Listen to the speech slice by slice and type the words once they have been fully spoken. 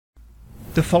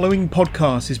The following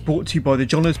podcast is brought to you by the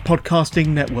Johners Podcasting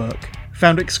Network,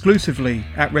 found exclusively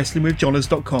at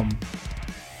WrestlingWithJohners.com.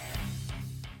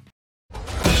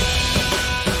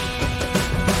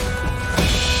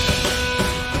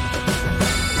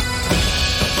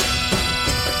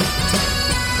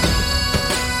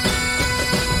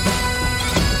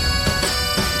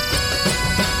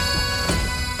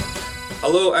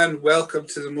 Hello and welcome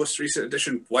to the most recent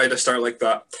edition. Why did I start like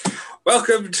that?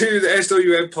 Welcome to the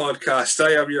SWM podcast.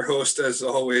 I am your host, as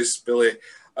always, Billy.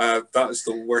 That is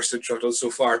the worst intro I've done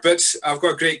so far, but I've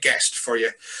got a great guest for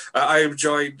you. I am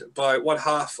joined by one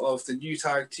half of the new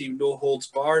tag team No Holds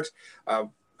Barred. I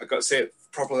got to say it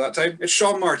properly that time. It's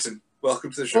Sean Martin.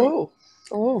 Welcome to the show.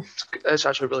 Oh, it's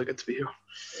actually really good to be here.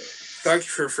 Thank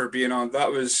you for being on.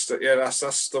 That's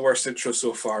the worst intro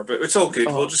so far, but it's all good.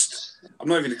 I'm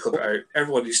not even going to clip it out.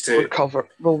 Everyone needs to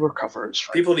We'll recover. It's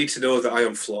fine. People need to know that I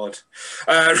am flawed.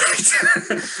 Right.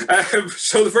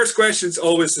 So the first question is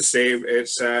always the same.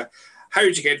 It's how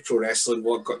did you get into pro wrestling?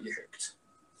 What got you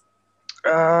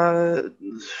hooked?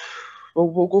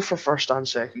 We'll go for first and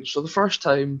second. So the first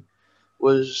time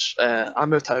was I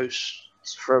moved house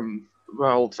from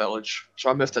my old village, so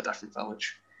I moved to a different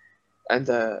village. And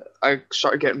I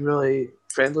started getting really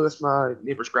friendly with my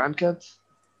neighbour's grandkid,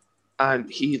 and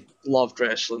he loved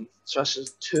wrestling. So this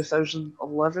is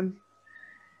 2011.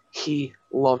 He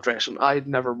loved wrestling. I'd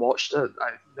never watched it.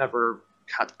 I never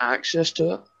had access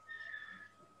to it.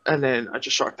 And then I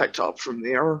just sort of picked it up from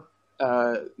there.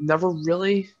 Never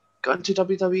really got into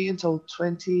WWE until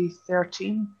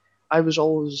 2013. I was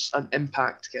always an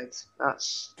Impact kid.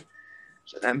 That's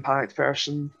an Impact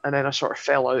person, and then I sort of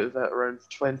fell out of it around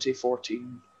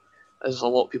 2014, as a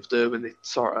lot of people do when they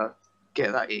sort of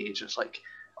get that age. It's like,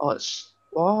 oh, it's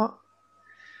what?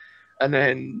 And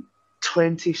then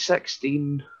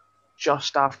 2016,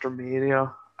 just after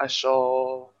Mania, I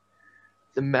saw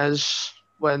The Miz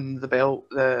win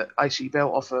the IC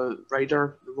belt off a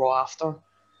Ryder the Raw after,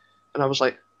 and I was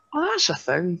like, oh, that's a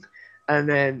thing. And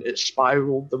then it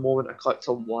spiraled the moment I clicked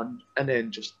on one, and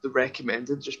then just the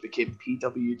recommended just became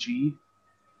PWG.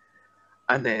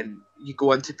 And then you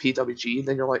go into PWG, and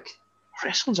then you're like,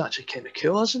 wrestling's actually kind of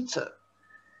cool, isn't it?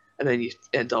 And then you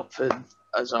end up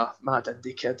as a mad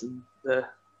indie kid in the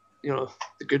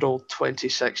good old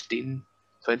 2016,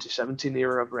 2017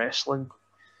 era of wrestling.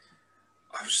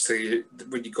 I was thinking,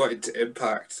 when you got into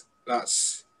Impact, that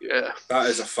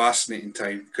is a fascinating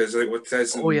time, because like what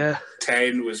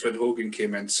 2010 was when Hogan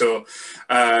came in. So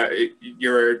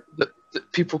you're the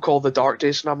people call the dark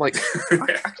days, and I'm like,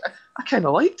 I kind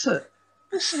of liked it.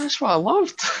 That's what I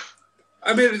loved.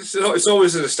 I mean, it's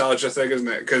always a nostalgia thing, isn't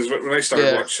it? Because when I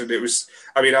started watching, it was.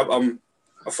 I mean, I'm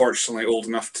unfortunately old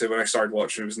enough to when I started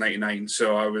watching, it was '99,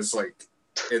 so I was like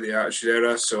in the Attitude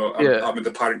Era. So I'm in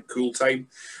the Parent Cool time,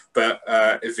 but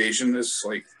Evasion is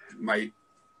like my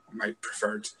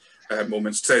preferred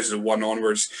moments, 2001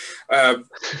 onwards.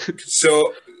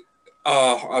 So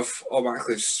I've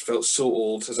automatically just felt so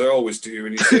old, as I always do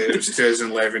when you say it was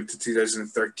 2011 to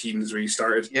 2013 is when you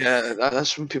started. Yeah,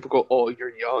 that's when people go, oh,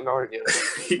 you're young, aren't you?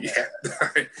 Yeah.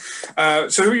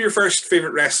 So who are your first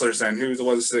favourite wrestlers then? Who were the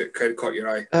ones that kind of caught your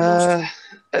eye the most?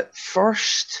 At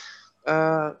first,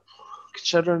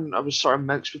 considering I was sort of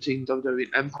mixed between WWE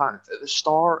and Impact, at the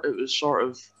start it was sort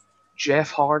of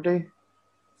Jeff Hardy.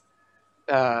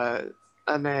 And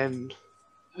then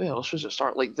who else was it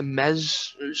start? Like The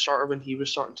Miz, it was sort of when he was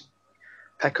starting to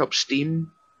pick up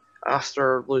steam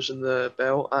after losing the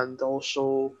belt, and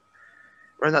also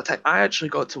around that time I actually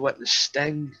got to witness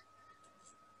Sting.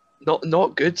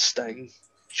 Not good Sting,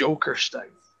 Joker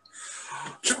Sting.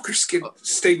 Joker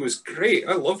Sting was great.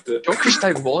 I loved it. Joker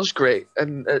Sting was great,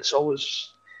 and it's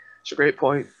a great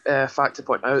fact to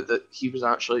point out that he was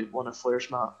actually one of Flair's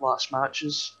last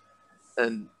matches,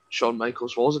 and Shawn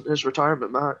Michaels wasn't his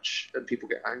retirement match, and people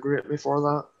get angry at me for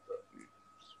that. But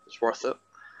it's worth it.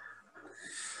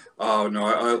 Oh no,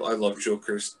 I love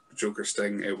Joker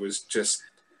Sting. It was just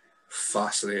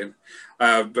fascinating.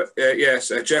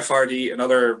 Yes, Jeff Hardy,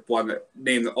 another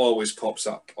name that always pops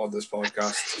up on this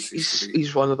podcast.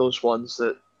 He's one of those ones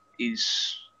that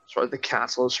he's sort of the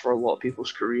catalyst for a lot of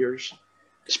people's careers,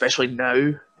 especially now.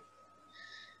 A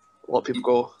lot of people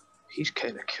go, he's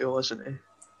kind of cool, isn't he?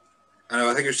 I know.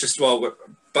 I think it was just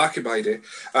back in my day.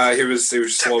 He was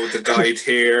just one with the dyed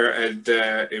hair and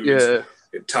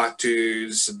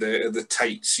tattoos and the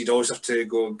tights. You'd always have to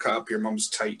go and cut up your mum's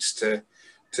tights to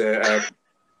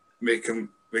make them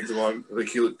on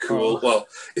like you look cool. Oh. Well,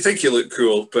 you think you look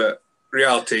cool, but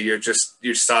reality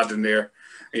you're standing there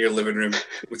in your living room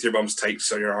with your mum's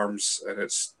tights on your arms, and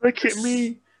it's look at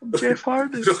me, I'm Jeff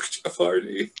Hardy. Look, Jeff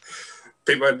Hardy.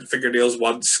 paint my fingernails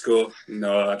once, go,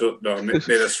 no, I don't know, made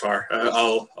this far.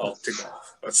 I'll take it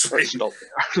off. That's fine. Stop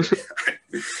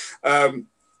there.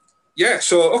 Yeah,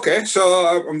 so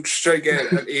I'm just trying to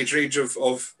get an age range of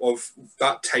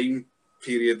that time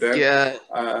period then. Yeah.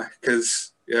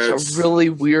 Because it's a really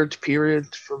weird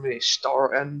period for me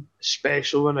starting,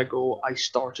 especially when I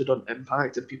started on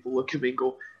Impact and people look at me and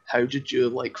go, how did you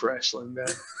like wrestling then?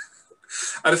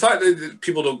 And the fact that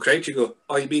people don't correct you, go,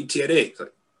 oh, you mean TNA?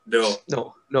 Like,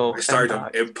 no. I started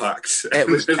on Impact. It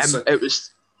was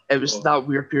that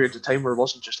weird period of time where it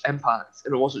wasn't just Impact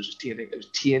and it wasn't just TNA. It was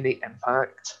TNA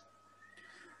Impact,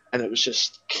 and it was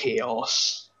just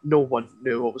chaos. No one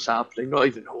knew what was happening. Not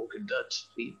even Hogan did.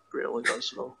 He rarely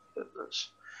does though.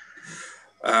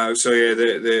 So yeah,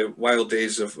 the wild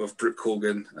days of Brooke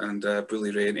Hogan and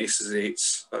Bully Ray and Aces and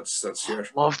Eights. That's your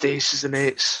loved Aces and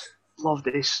Eights. Loved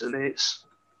Aces and Eights.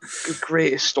 The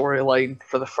greatest storyline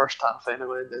for the first half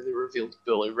anyway. Then they revealed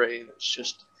Bully Ray, and it's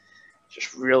just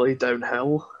really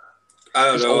downhill. I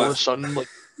don't know. All of a sudden, like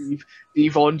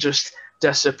Devon just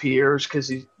disappears because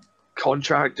he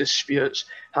contract disputes.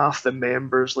 Half the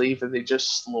members leave, and they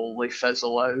just slowly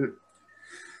fizzle out.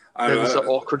 There's an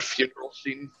awkward funeral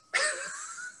scene.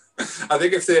 I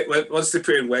think once they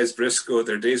put in Wes Briscoe,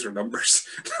 their days were numbered.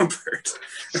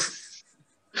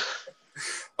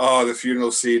 Oh, the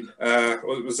funeral scene.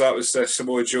 What was that? Was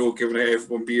Samoa Joe giving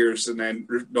everyone beers and then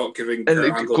not giving. And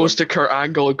it goes to Kurt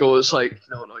Angle and goes like,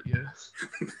 "No, not you."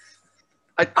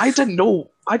 I didn't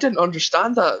know. I didn't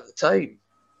understand that at the time.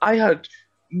 I had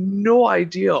no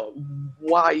idea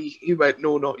why he went,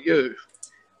 "No, not you."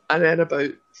 And then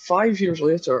about 5 years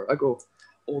later, I go,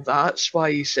 "Oh, that's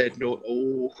why he said no."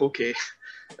 Oh, okay,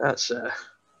 that's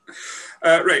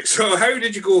right. So, how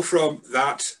did you go from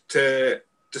that to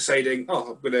deciding,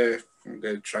 oh, I'm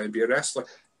gonna try and be a wrestler?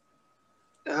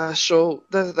 So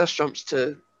this jumps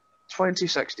to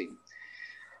 2016.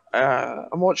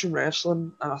 I'm watching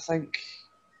wrestling, and I think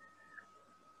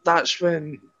that's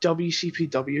when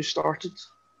WCPW started,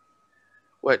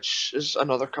 which is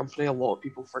another company a lot of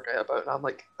people forget about. And I'm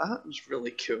like, that was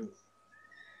really cool.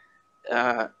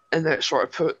 And then it sort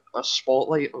of put a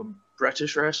spotlight on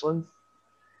British wrestling.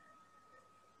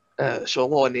 So a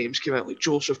lot of names came out, like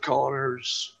Joseph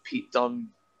Connors, Pete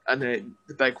Dunne, and then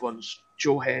the big ones,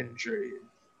 Joe Hendry,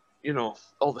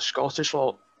 all the Scottish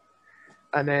lot.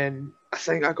 And then I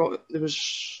think there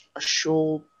was a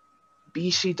show,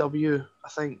 BCW, I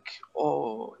think,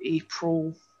 April,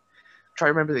 I'm trying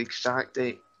to remember the exact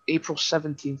date, April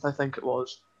 17th, I think it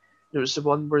was. It was the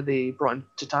one where they brought in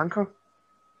Tatanka.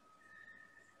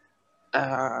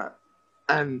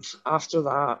 And after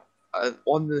that,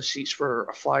 on the seats were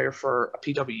a flyer for a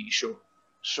PWE show.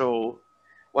 So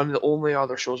one of the only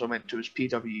other shows I went to was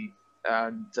PWE,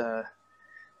 and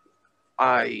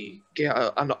I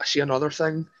see another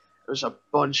thing. There was a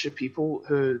bunch of people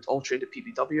who all trained at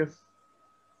PBW,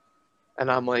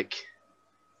 and I'm like,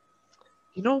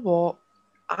 you know what?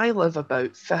 I live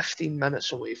about 15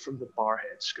 minutes away from the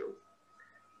Barhead School.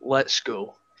 Let's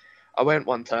go. I went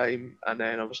one time, and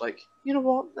then I was like, you know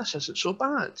what? This isn't so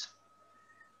bad.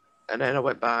 And then I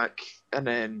went back, and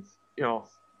then,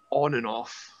 on and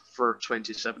off for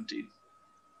 2017.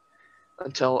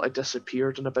 Until I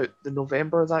disappeared in about the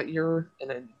November of that year, and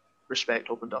then Respect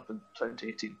opened up in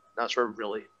 2018. That's where it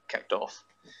really kicked off.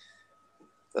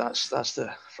 That's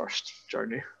the first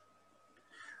journey.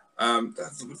 I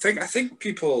think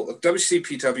people,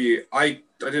 WCPW, I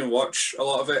didn't watch a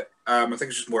lot of it. I think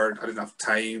it's just more I didn't have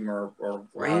time or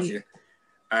what have you.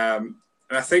 And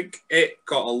I think it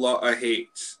got a lot of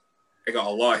hate. It got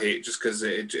a lot of hate just because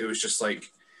it was just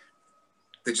like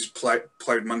they just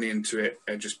plowed money into it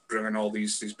and just bringing all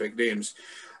these big names.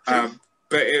 But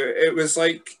it was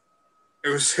like it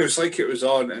was like it was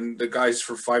on, and the guys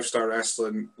from 5-Star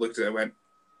Wrestling looked at it and went,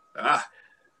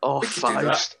 Oh,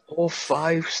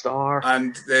 5-Star.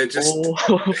 And they just... Oh,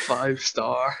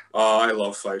 5-Star. Oh, I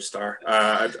love 5-Star.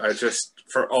 I just...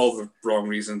 For all the wrong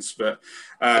reasons, but...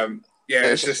 yeah,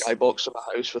 it's just... a skybox in my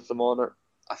house with them on it.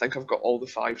 I think I've got all the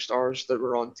 5-Stars that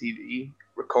were on TV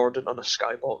recorded on a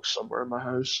skybox somewhere in my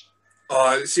house.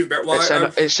 Oh, it's even better.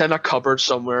 Well, it's in a cupboard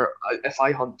somewhere. If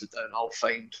I hunt it down, I'll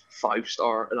find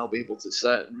 5-Star, and I'll be able to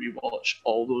sit and rewatch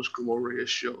all those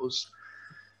glorious shows.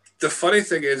 The funny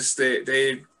thing is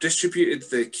they distributed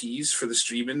the keys for the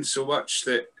streaming so much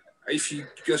that if you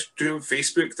just do it on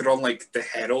Facebook, they're on like the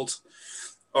Herald,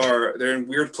 or they're in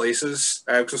weird places.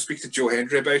 I'll speak to Joe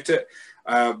Hendry about it,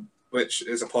 which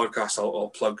is a podcast I'll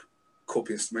plug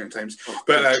copious amount of times.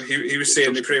 But he was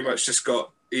saying they pretty much just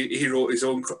got, he wrote his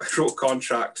own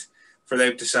contract for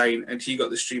them to sign, and he got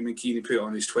the streaming key and he put it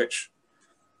on his Twitch.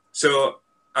 So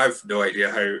I've no idea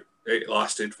how it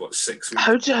lasted, 6 weeks?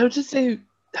 How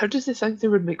did they think they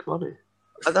would make money?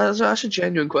 That's a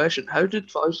genuine question. How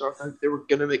did Five Star think they were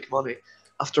gonna make money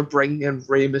after bringing in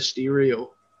Rey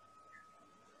Mysterio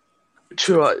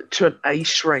to an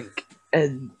ice rink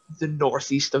in the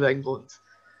northeast of England?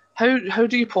 How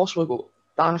do you possibly go,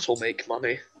 that'll make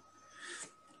money?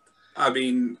 I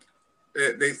mean,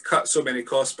 they cut so many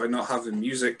costs by not having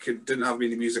music. It didn't have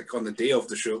any music on the day of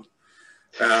the show.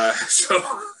 Anyway,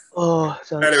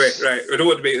 right. We don't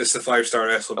want to make this the 5-star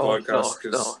wrestling podcast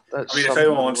because if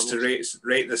anyone wants to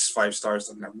rate this 5 stars,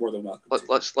 then they're more than welcome.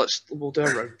 We'll do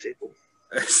a round table.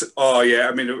 Oh yeah,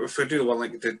 I mean, if we do the one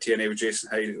like we did TNA with Jason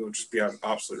Hyde, it would just be an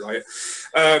absolute riot.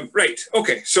 Right.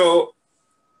 Okay. So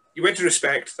you went to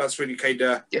Respect. That's when you kind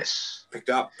of picked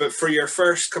up. But for your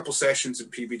first couple sessions in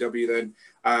PBW, then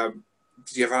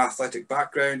did you have an athletic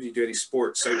background? Did you do any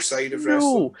sports outside of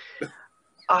wrestling? No,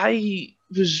 I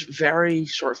was very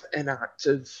sort of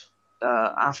inactive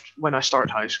after when I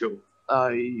started high school.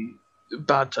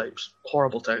 Bad times,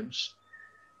 horrible times,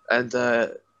 and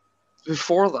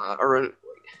before that,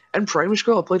 in primary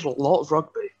school, I played a lot of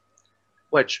rugby,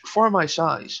 which for my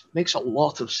size makes a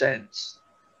lot of sense,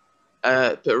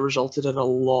 but it resulted in a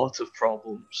lot of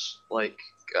problems, like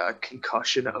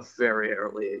concussion at a very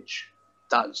early age.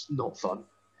 That's not fun.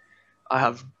 I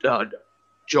have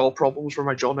jaw problems where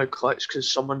my jaw now clicks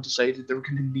because someone decided they were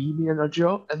going to knee me in the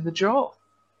jaw.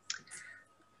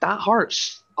 That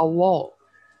hurts a lot.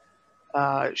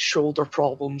 Shoulder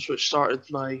problems, which started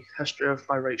my history of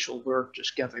my right shoulder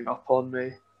just giving up on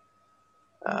me.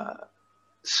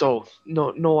 So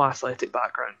no athletic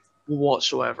background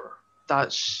whatsoever.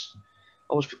 That's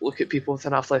always look at people with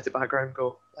an athletic background and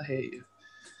go, I hate you.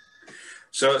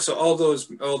 So all those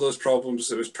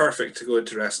problems, it was perfect to go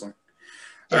into wrestling.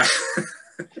 Yeah.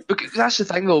 But that's the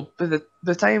thing though. By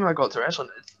the time I got to wrestling,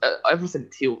 everything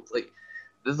healed. Like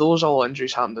those all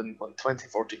injuries happened in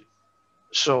 2014.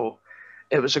 So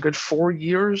it was a good 4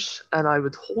 years, and I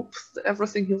would hope that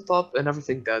everything healed up, and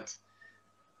everything did.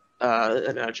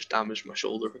 And I just damaged my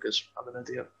shoulder because I'm an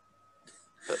idiot.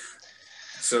 But,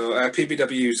 so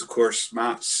PBWs, of course,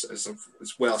 mats is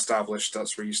well established.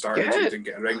 That's where you started. You didn't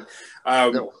get a ring.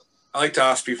 no. I like to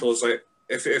ask people, is like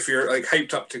if you're like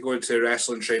hyped up to go into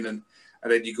wrestling training,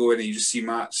 and then you go in and you just see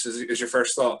mats, is your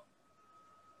first thought,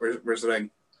 where's the ring?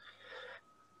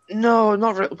 No,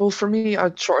 not really. Well, for me,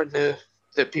 I sort of knew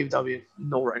that PBW,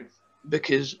 no ring,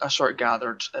 because I sort of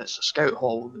gathered it's a scout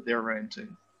hall that they're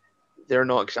renting. They're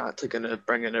not exactly going to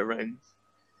bring in a ring.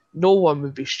 No one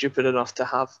would be stupid enough to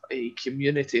have a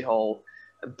community hall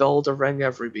and build a ring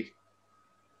every week.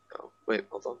 Oh, wait,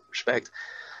 hold on. Respect.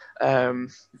 I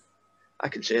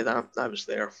can say that. I was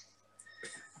there.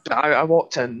 But I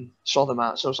walked in, saw the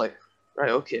mats, so I was like,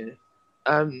 right, okay.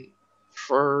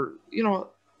 For,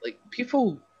 like,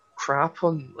 people crap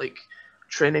on, like,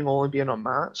 training only being on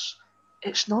mats.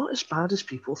 It's not as bad as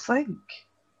people think.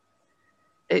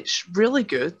 It's really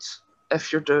good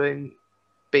if you're doing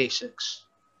basics.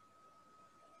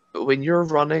 But when you're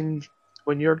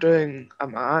doing a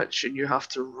match and you have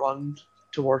to run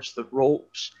towards the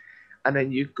ropes, and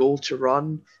then you go to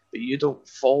run, but you don't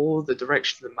follow the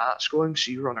direction the mat's going,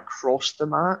 so you run across the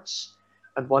mats,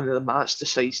 and one of the mats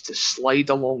decides to slide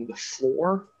along the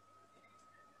floor,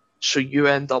 so you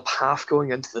end up half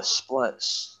going into the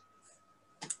splits.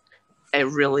 It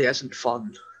really isn't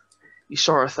fun. You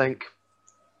sort of think,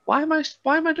 why am I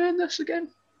doing this again?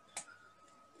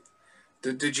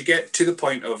 Did you get to the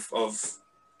point of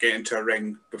getting to a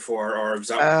ring before, or was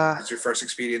that your first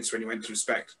experience when you went to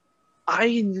Respect?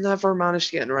 I never managed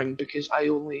to get in a ring because I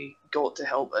only got to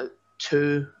help at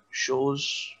 2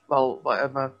 shows. Well,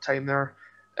 at my time there,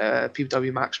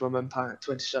 PW Maximum Impact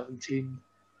 2017,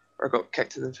 where I got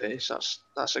kicked in the face.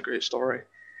 That's a great story.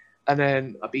 And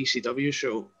then a BCW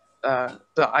show. But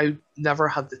I never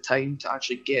had the time to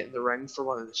actually get in the ring for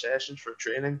one of the sessions for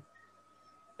training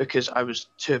because I was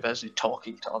too busy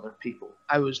talking to other people.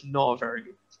 I was not a very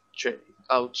good trainee.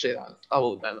 I would say that. I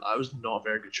will admit that I was not a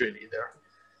very good trainee there.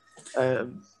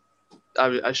 I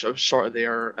was sort of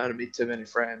there and I made too many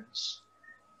friends,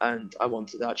 and I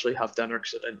wanted to actually have dinner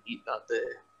because I didn't eat that day.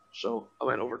 So I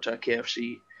went over to a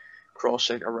KFC,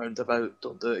 crossing a roundabout.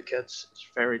 Don't do it, kids. It's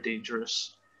very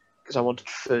dangerous because I wanted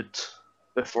food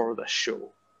before this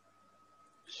show.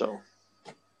 So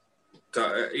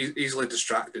easily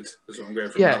distracted is what I'm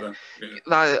going for. Yeah.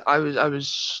 I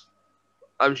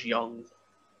was young.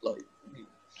 Like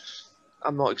I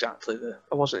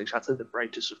wasn't exactly the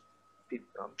brightest of people.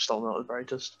 I'm still not the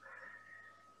brightest.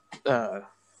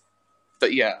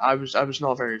 But yeah, I was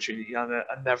not very tuney, and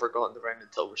I never got in the ring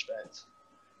until Respect.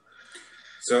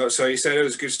 So you said it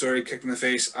was a good story, kick in the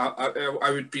face. I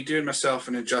would be doing myself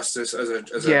an injustice as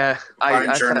a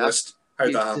I journalist.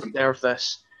 How'd that happen? Deserve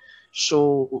this.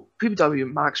 So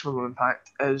PPW Maximum Impact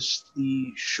is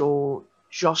the show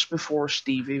just before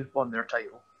Stevie won their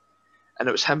title, and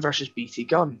it was him versus BT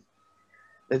Gunn.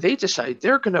 Now they decide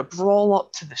they're going to brawl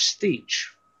up to the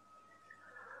stage.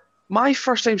 My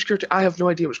first time security, I have no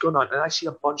idea what's going on, and I see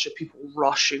a bunch of people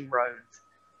rushing round.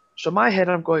 So in my head,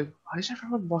 I'm going, why is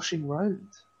everyone rushing round?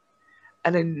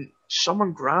 And then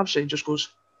someone grabs it and just goes,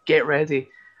 get ready.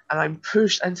 And I'm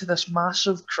pushed into this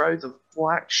massive crowd of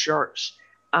black shirts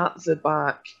at the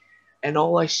back, and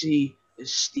all I see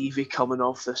is Stevie coming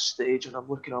off this stage, and I'm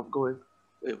looking up going,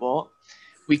 wait, what?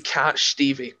 We catch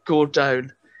Stevie, go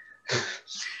down.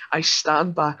 I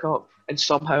stand back up, and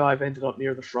somehow I've ended up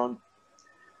near the front.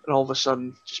 And all of a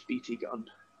sudden, just BT Gunn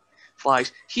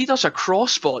flies. He does a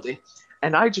crossbody,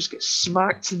 and I just get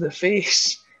smacked in the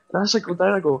face. And as I go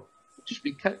down, I go, I've just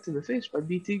been kicked in the face by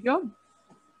BT Gunn.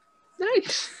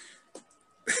 Nice.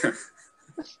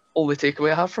 Only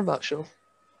takeaway I have from that show.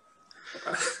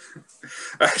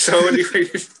 So when you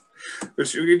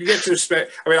get to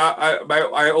respect, I mean,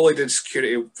 I only did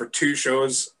security for 2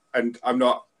 shows, and I'm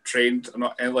not trained. I'm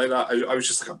not anything like that. I was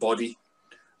just like a body.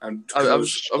 And I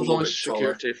was only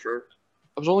security for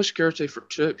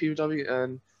 2 at PW,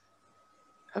 and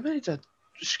how many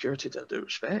security did I do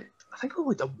Respect? I think I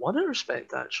only done 1 at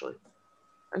Respect actually.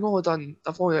 I've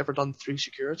only ever done 3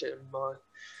 security in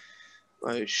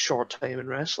my short time in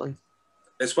wrestling.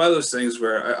 It's one of those things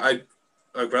where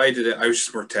when I did it, I was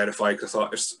just more terrified because I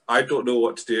thought, I don't know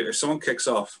what to do. If someone kicks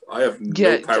off, I have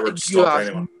no power to stop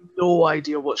anyone. No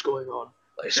idea what's going on.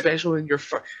 Especially when you're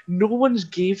first. No one's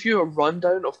gave you a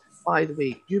rundown of, by the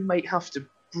way, you might have to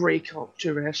break up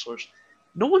 2 wrestlers.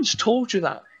 No one's told you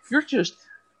that. You're just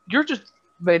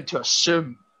meant to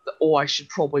assume that, I should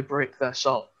probably break this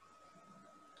up.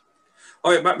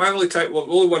 Oh, yeah, my only time,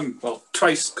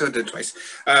 twice, because I did twice.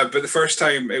 But the first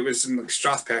time it was in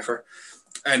Strathpeffer,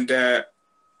 and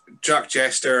Jack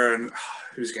Jester and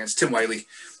who was against Tim Wiley.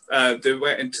 They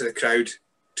went into the crowd,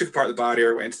 took apart the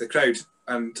barrier, went into the crowd,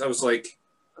 and I was like,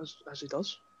 as he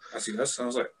does. As he does. And I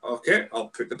was like, okay, I'll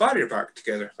put the barrier back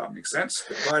together. That makes sense.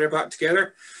 Put the barrier back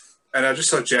together. And I just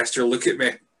saw Jester look at me.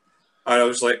 And I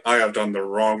was like, I have done the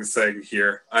wrong thing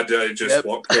here. I just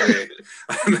walked away.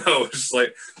 And I was just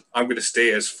like, I'm going to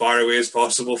stay as far away as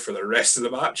possible for the rest of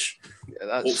the match.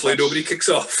 Yeah, hopefully nobody kicks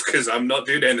off, because I'm not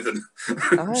doing anything.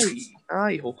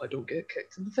 I hope I don't get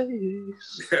kicked in the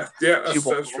face. Yeah, that's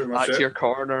pretty much it. Back to your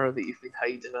corner that you've been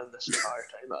hiding in this entire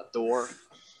time at a door.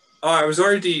 I was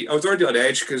already on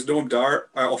edge because Noam Dar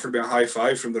offered me a high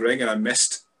five from the ring and I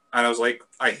missed. And I was like,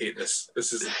 I hate this.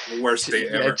 This is the worst day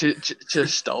ever.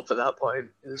 Just stop at that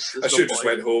point. I should have just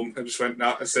went home. I just went,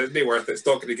 nah, I said, it's not worth it. It's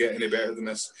not going to get any better than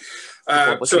this.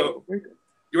 So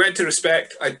you went to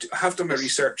Respect. I have done my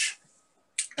research.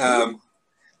 The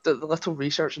little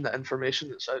research and the information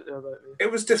that's out there about me.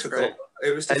 It was difficult.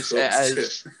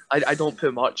 I don't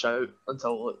put much out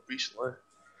until recently.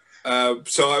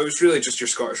 So it was really just your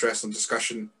Scottish Wrestling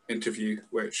Discussion interview,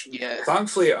 which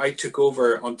thankfully I took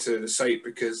over onto the site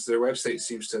because their website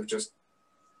seems to have just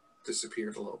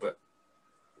disappeared a little bit.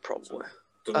 Probably.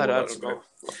 I don't know.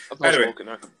 Anyway,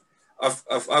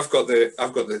 I've got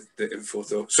the info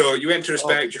though. So you went to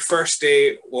Respect. Your first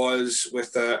day was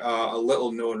with a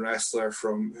little known wrestler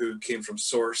who came from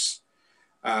Source,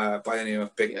 by the name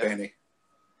of Big Benny.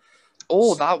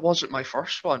 Oh, that wasn't my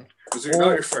first one. Was it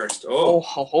not your first?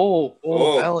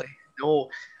 Belly. No.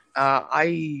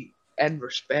 I, in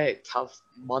Respect, have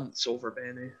months over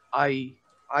Benny.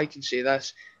 I can say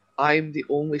this. I'm the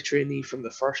only trainee from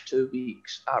the first 2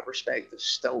 weeks at Respect that's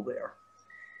still there.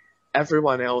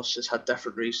 Everyone else has had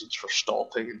different reasons for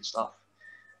stopping and stuff.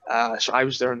 So I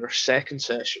was there in their second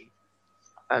session.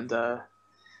 And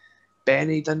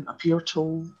Benny didn't appear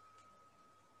till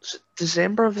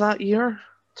December of that year?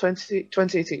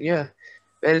 2018, yeah.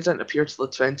 Benny didn't appear till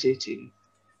the 2018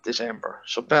 December.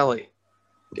 So, Belly,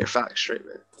 get your facts straight,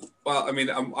 man. Well, I mean,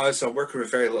 I'm working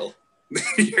with very little.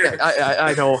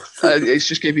 I know. It's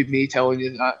just going to be me telling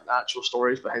you the actual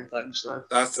stories behind things now.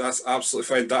 That's absolutely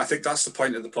fine. I think that's the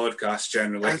point of the podcast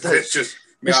generally. It's just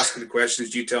me asking the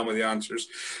questions, you tell me the answers.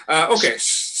 Okay,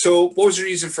 so what was the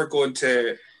reason for going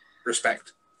to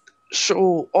Respect?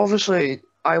 So, obviously,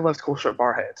 I lived closer to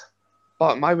Barhead.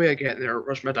 But my way of getting there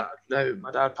was my dad. Now, my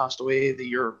dad passed away the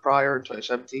year prior in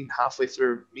 2017, halfway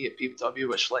through me at PPW,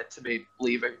 which led to me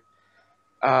leaving.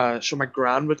 So my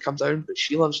gran would come down, but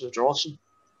she lives in Drawson.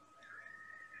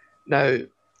 Now,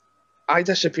 I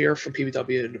disappeared from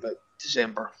PPW in about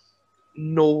December.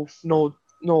 No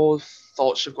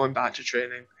thoughts of going back to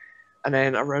training. And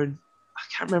then around, I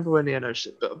can't remember when they announced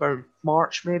it, but around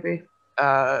March maybe,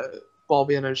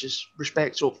 Bobby announces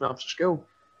Respect's opening after school,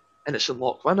 and it's in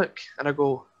Lochwinnock. And I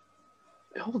go,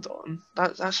 wait, hold on,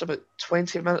 that's about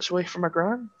 20 minutes away from my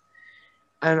gran.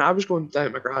 And I was going down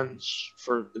to my gran's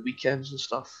for the weekends and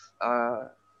stuff,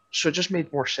 so it just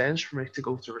made more sense for me to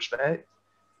go to Respect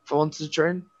if I wanted to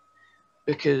train,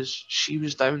 because she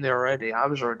was down there already, I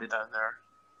was already down there,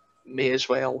 may as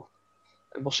well,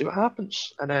 and we'll see what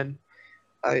happens. And then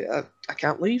I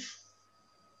can't leave.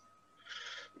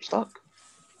 I'm stuck.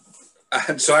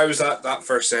 And so I was at that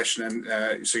first session,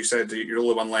 and so you said that you're the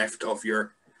only one left of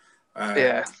your...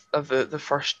 Yeah, of the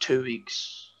first 2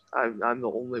 weeks, I'm the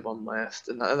only one left,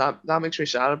 and that makes me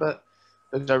sad a bit,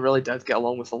 because I really did get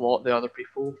along with a lot of the other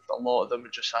people. A lot of them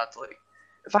just had like,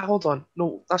 in fact, hold on,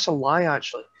 no, that's a lie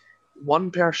actually. One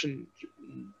person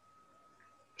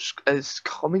is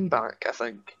coming back, I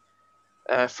think,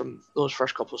 from those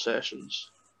first couple of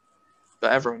sessions,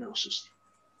 but everyone else is,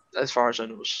 as far as I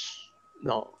know, is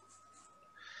not.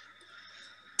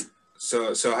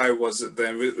 So how was it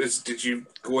then? Did you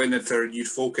go in with a renewed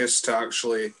focus to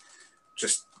actually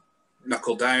just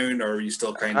knuckle down, or were you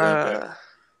still kind of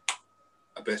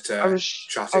a bit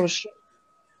chatty?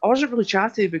 I wasn't really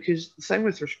chatty, because the thing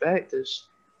with Respect is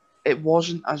it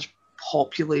wasn't as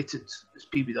populated as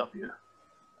PBW,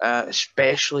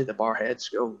 especially the Barhead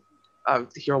School. I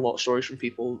hear a lot of stories from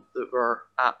people that were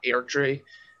at Airdrie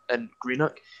and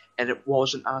Greenock, and it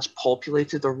wasn't as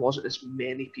populated. There wasn't as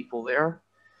many people there.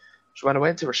 So when I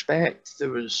went to Respect, there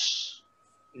was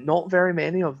not very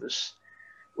many of us,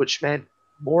 which meant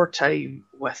more time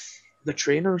with the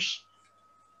trainers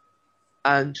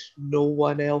and no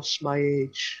one else my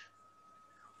age,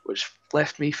 which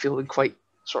left me feeling quite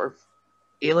sort of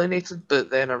alienated. But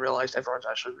then I realised everyone's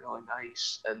actually really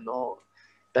nice and not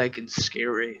big and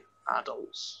scary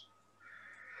adults.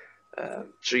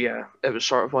 So yeah, it was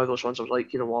sort of one of those ones I was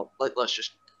like, you know what, let's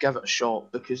just give it a shot,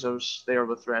 because I was there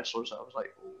with wrestlers that I was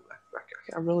like, oh,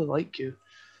 I really like you,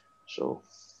 so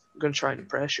I'm going to try and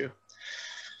impress you.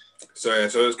 So yeah,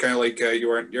 so it was kind of like you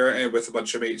weren't with a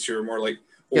bunch of mates. You were more like,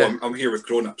 oh, yeah. I'm here with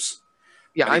grown-ups.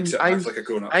 Yeah, I'm like a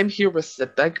grown-up. I'm here with the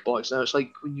big boys now. It's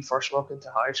like when you first walk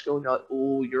into high school and you're like,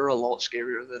 oh, you're a lot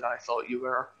scarier than I thought you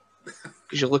were,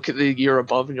 because you look at the year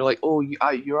above and you're like, oh,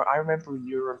 I remember when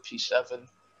you were in P7,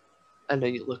 and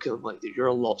then you look at them like, you're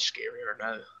a lot scarier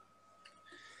now.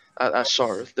 That's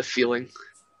sort of the feeling.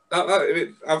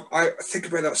 I think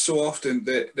about that so often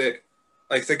that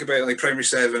I think about like primary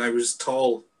 7. I was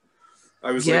tall.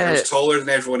 I was taller than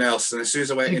everyone else, and as soon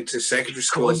as I went into secondary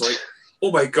school, I was like, "Oh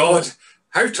my god,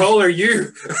 how tall are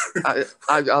you?"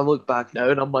 I look back now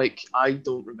and I'm like, I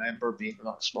don't remember being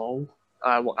that small.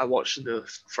 I watched the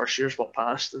first years what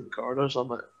passed in the corridors. I'm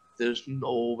like, there's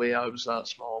no way I was that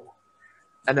small.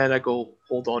 And then I go,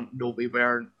 hold on, no, we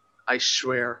weren't. I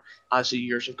swear, as the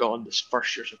years have gone, the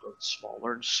first years have gotten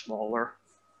smaller and smaller.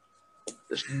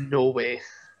 There's no way.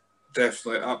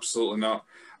 Definitely, absolutely not.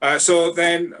 So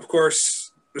then, of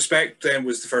course, Respect then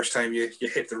was the first time you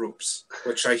hit the ropes,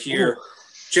 which I hear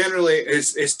generally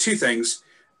is two things.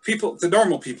 The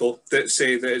normal people that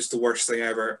say that it's the worst thing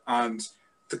ever, and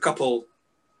the couple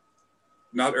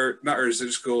nutters that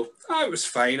just go, oh, it was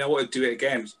fine, I want to do it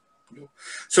again.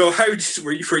 So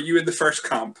were you in the first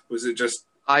camp? Was it just...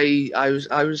 I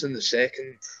was in the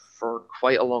second for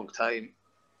quite a long time.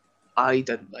 I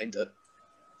didn't mind it.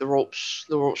 The ropes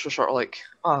were sort of like,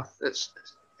 it's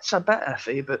a bit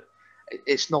iffy, but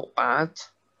it's not bad.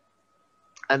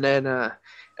 And then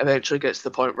eventually gets to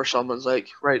the point where someone's like,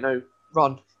 right now,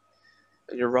 run.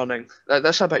 And you're running.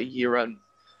 That's about a year in.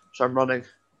 So I'm running.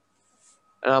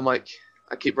 And I'm like,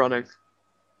 I keep running.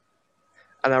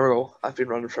 And I go, I've been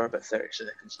running for about 30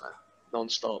 seconds now,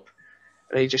 non-stop.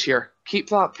 And you just hear, keep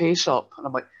that pace up. And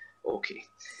I'm like, okay.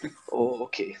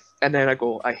 And then I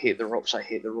go, I hate the ropes,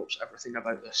 everything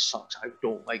about this sucks, I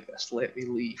don't like this, let me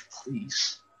leave,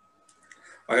 please.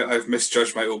 I've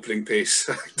misjudged my opening pace.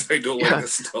 I don't like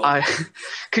this at all.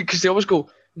 Because they always go,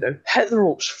 no, hit the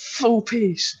ropes, full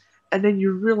pace. And then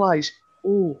you realise,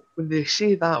 when they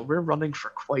say that, we're running for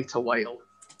quite a while.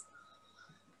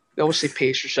 They always say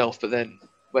pace yourself, but then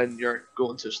when you're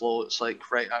going too slow, it's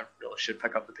like, right, I really should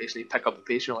pick up the pace. And you pick up the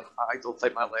pace, and you're like, I don't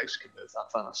think my legs can move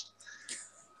that fast.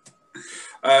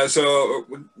 So,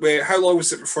 wait, how long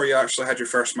was it before you actually had your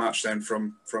first match then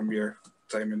from your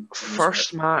time in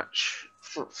first match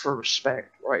for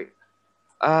Respect, right?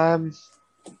 I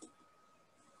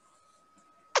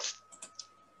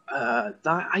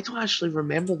don't actually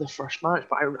remember the first match,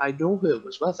 but I know who it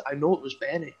was with. I know it was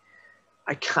Benny.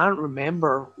 I can't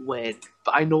remember when,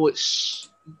 but I know it's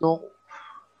not.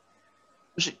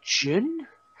 Was it June?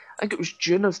 think it was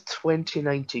June of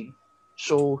 2019.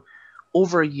 So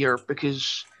over a year,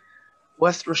 because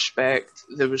with respect,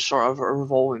 there was sort of a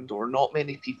revolving door. Not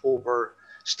many people were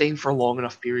staying for long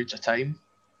enough periods of time.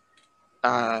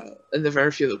 And the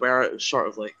very few that were, it was sort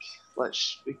of like,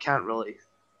 we can't really,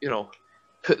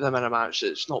 put them in a match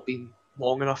that's not been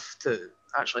long enough to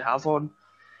actually have on.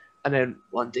 And then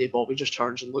one day Bobby just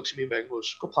turns and looks at me and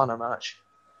goes, "Go plan a match."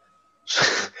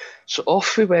 So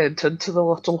off we went into the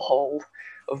little hall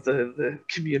of the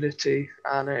community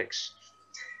annex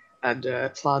and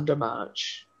planned a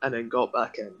match, and then got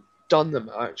back in, done the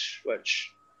match,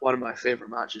 which one of my favourite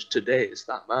matches today is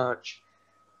that match,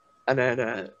 and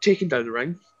then taken down the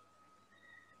ring,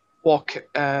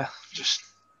 just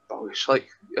always like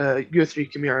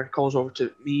U3 Chimera calls over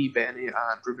to me, Benny,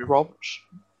 and Ruby Roberts.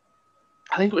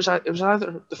 I think it was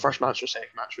either the first match or second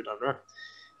match we done, right?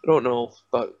 I don't know,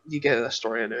 but you get this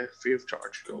story anyway, free of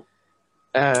charge. Cool.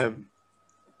 And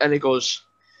he goes,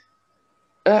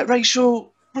 right,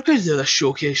 so we're going to do this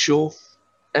showcase show.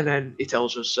 And then he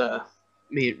tells us,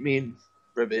 me and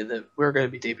Ruby, that we're going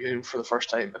to be debuting for the first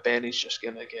time. Benny's just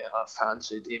going to get a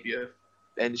fancy debut.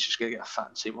 Benny's just going to get a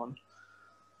fancy one.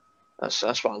 That's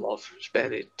what I love.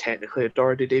 Benny technically had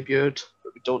already debuted,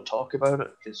 but we don't talk about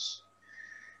it because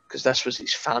this was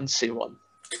his fancy one.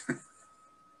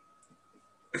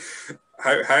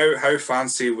 How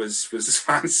fancy was his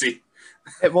fancy?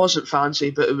 It wasn't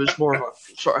fancy, but it was more of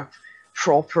a sort of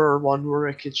proper one where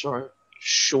I could sort of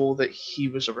show that he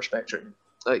was a respecter.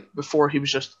 Like before, he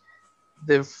was just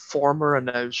the former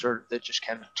announcer that just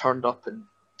kind of turned up in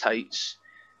tights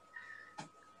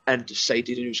and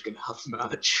decided he was going to have a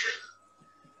match.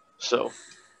 So,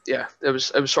 yeah, it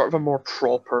was sort of a more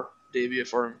proper debut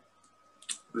for him,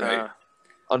 right?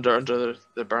 Under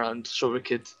the brand, so we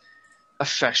could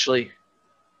officially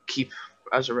keep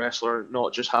as a wrestler,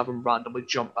 not just have him randomly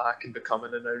jump back and become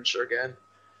an announcer again.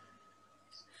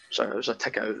 So it was a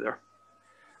tick out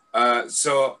there.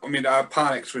 So, I mean, I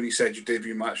panicked when you said your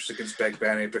debut match was against Big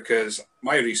Benny because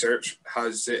my research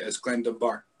has it as Glenn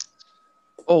Dunbar.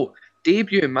 Oh,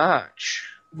 debut match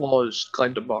was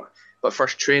Glenn Dunbar, but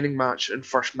first training match and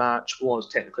first match was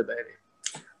technically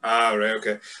Benny. Ah, right,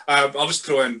 okay. I'll just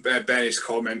throw in Benny's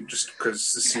comment just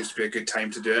because this seems to be a good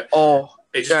time to do it. Oh,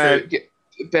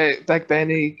 Big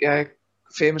Benny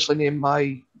famously named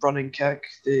my running kick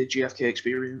the GFK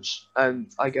experience,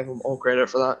 and I give him all credit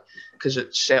for that because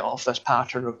it set off this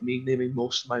pattern of me naming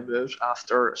most of my moves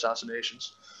after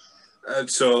assassinations.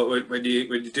 So when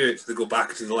you do it, they go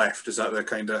back to the left. Is that the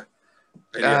kind of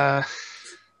idea?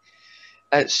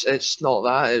 It's not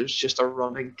that. It was just a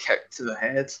running kick to the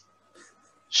head.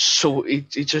 So he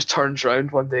just turns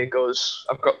around one day and goes,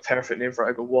 "I've got a perfect name for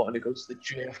it." I go, "What?" And he goes, "The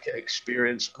JFK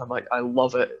experience." And I'm like, "I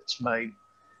love it. It's mine."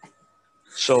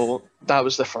 So that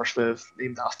was the first move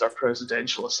named after a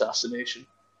presidential assassination.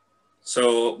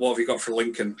 So what have you got for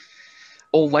Lincoln?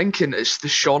 Oh, Lincoln is the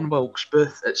Sean Wilkes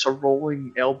Booth. It's a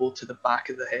rolling elbow to the back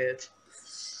of the head.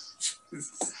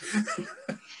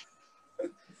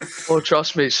 Oh,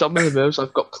 trust me, some of the moves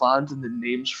I've got planned and the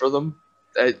names for them.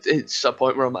 It's a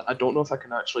point where I'm like, I don't know if I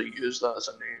can actually use that as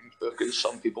a name because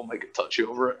some people might get touchy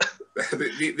over it.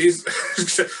 These,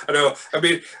 I know. I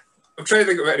mean, I'm trying to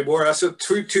think of it anymore. I saw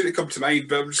two that come to mind,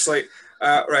 but I'm just like,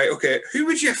 right, okay. Who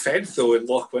would you offend though in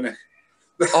Lochwinnock?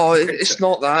 Oh, it's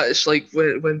not that. It's like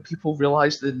when people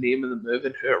realise the name of the move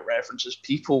and who it references,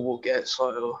 people will get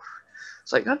sort of.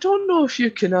 It's like, I don't know if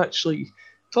you can actually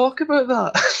talk about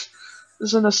that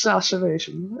as an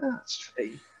assassination. That's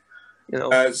fine. You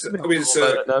know, I mean,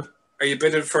 so are you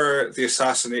bidding for the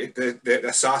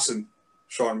assassin,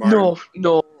 Sean Martin?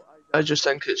 No. I just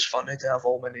think it's funny to have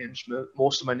all my names,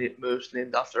 most of my moves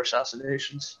named after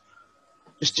assassinations,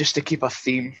 just to keep a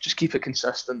theme, just keep it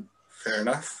consistent. Fair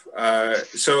enough.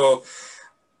 So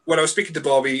when I was speaking to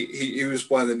Bobby, he was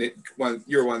one of the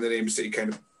names that he kind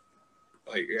of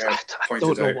like pointed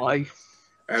out. I don't know why.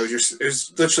 It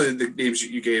was literally the names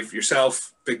you gave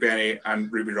yourself, Big Benny, and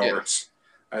Ruby Roberts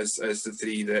as the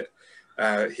three that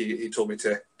he told me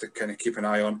to kind of keep an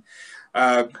eye on.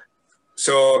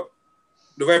 So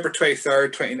November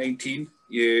 23rd, 2019.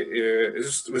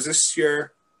 Was this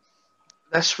your?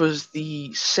 This was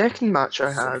the second match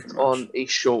I had on a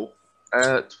show.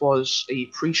 It was a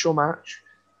pre-show match.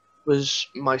 It was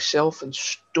myself and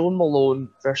Stone Malone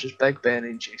versus Big Ben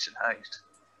and Jason Hyde.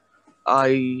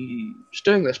 I was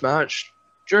doing this match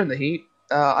during the heat.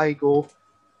 I go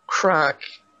crack,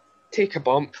 take a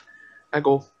bump. I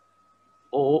go,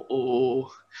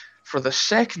 oh. For the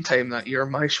second time that year,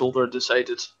 my shoulder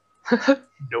decided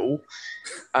no,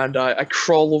 and I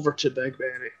crawl over to Big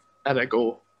Benny and I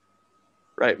go,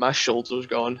 right, my shoulder's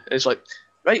gone. And it's like,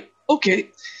 right, okay,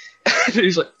 And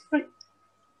he's like, right,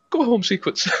 go home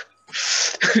sequence.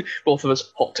 Both of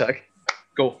us, hot tag,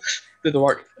 go, do the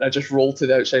work. And I just roll to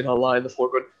the outside and I lie on the floor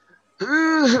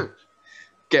going,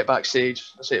 get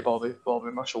backstage. I say to Bobby,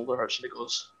 my shoulder hurts, and he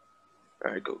goes,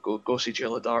 all right, go see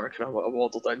Jayla Dark. And I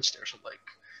waddle downstairs. I'm like,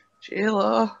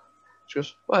 Jayla. She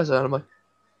goes, what is that? And I'm like,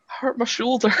 I hurt my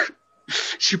shoulder.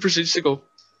 She proceeds to go,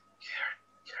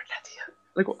 you're an idiot.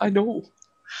 I go, I know.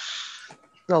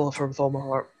 I love her with all my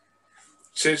heart.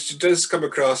 She does come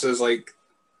across as like,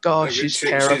 oh, she's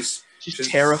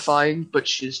terrifying, but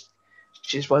she's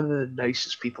one of the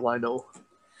nicest people I know.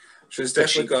 She's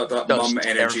definitely got that mum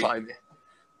energy. Me.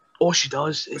 Oh, she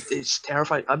does. It's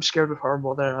terrifying. I'm scared of her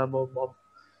more than I am of mum.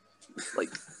 Like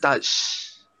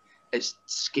it's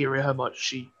scary how much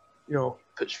she,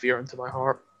 puts fear into my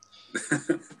heart.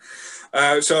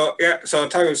 So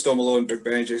Tiger Stone Malone, Big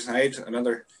Ben, Jason Hyde,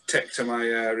 another tick to my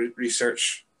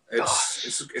research.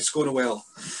 It's going well.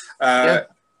 Yeah.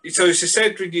 So she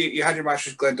said when you had your match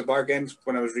with Glenn DeBargen,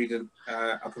 when I was reading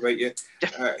up about you,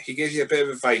 he gave you a bit of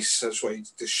advice. I just wanted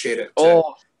to share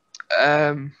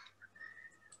it.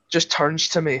 Just turns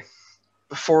to me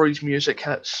before his music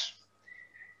hits.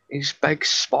 His big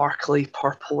sparkly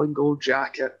purple and gold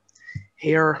jacket,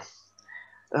 hair,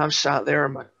 and I'm sat there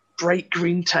in my bright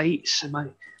green tights and my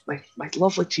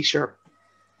lovely t-shirt.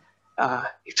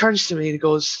 He turns to me and he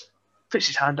goes, puts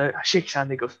his hand out, I shake his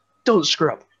hand and he goes, don't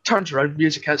screw up. Turns around,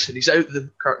 music hits, and he's out the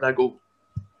curtain. I go,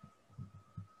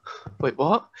 wait,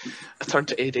 what? I turn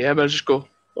to ADM and I just go,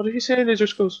 what are you saying? He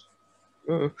just goes,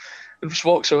 and just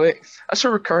walks away. That's a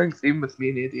recurring theme with me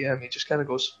and ADM. He just kind of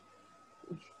goes,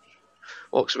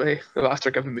 walks away after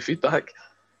giving me feedback.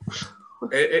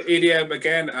 ADM,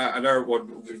 again, another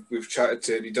one we've chatted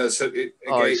to, and he does,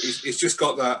 he's just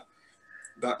got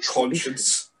that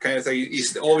conscience kind of thing.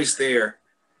 He's always there.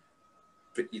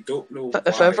 But you don't know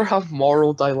if why. I ever have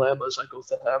moral dilemmas, I go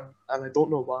to him, and I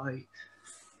don't know why.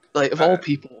 Like, of all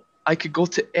people, I could go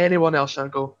to anyone else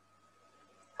and go,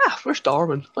 where's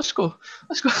Darwin? Let's go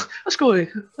see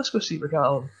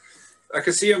McCallum. I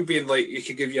could see him being like, he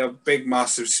could give you a big,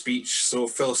 massive speech, so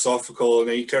philosophical, and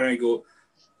then you turn and go,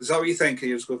 is that what you think? And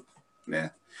you just go, nah.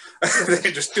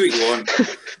 Just do what you want. Do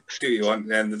what you want at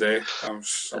the end of the day. I'm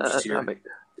just here.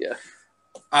 Yeah.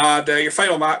 And your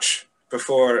final match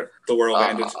before the world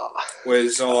ended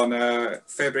was on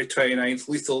February 29th,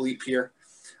 Lethal Leap Year,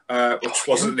 which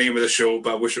wasn't the name of the show,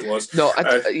 but I wish it was. No,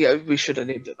 we should have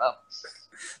named it that.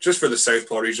 Just for the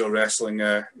Southpaw Regional Wrestling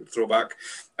throwback.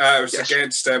 It was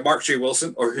against Mark J.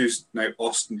 Wilson, or who's now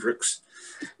Austin Brooks.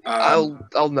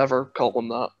 I'll never call him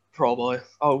that, probably.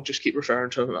 I'll just keep referring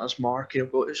to him as Mark.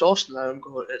 Go, it's Austin now, I'm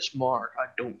going, it's Mark. I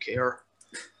don't care.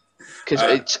 Because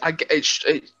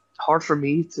it's hard for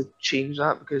me to change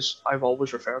that because I've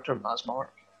always referred to him as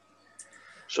Mark.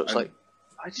 So it's like,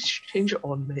 why did you change it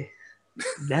on me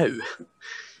now?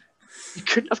 You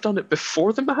couldn't have done it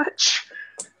before the match.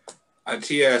 And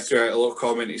he threw out a little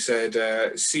comment. He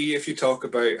said, see if you talk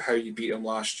about how you beat him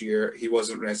last year, he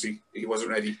wasn't ready.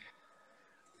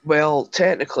 Well,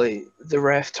 technically, the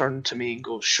ref turned to me and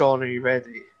goes, Sean, are you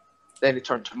ready? Then he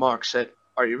turned to Mark, said,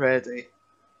 are you ready?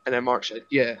 And then Mark said,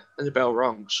 yeah, and the bell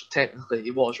rung, so technically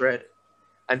he was ready.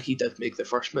 And he did make the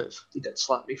first move. He did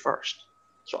slap me first.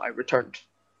 So I returned.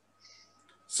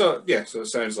 So it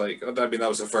sounds like, I mean, that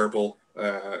was a verbal...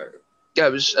 Yeah,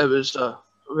 it was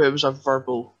a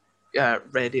verbal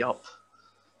ready up.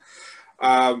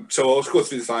 So let's go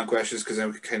through the fan questions because then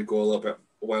we can kind of go a little bit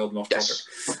wild and off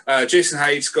topic. Jason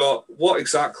Hyde, Scott, what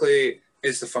exactly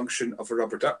is the function of a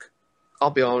rubber duck? I'll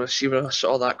be honest, even when I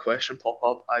saw that question pop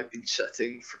up, I've been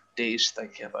sitting for days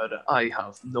thinking about it. I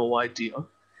have no idea.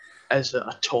 Is it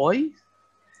a toy?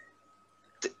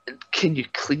 Can you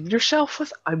clean yourself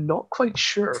with? I'm not quite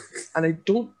sure. And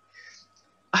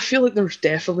I feel like there's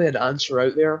definitely an answer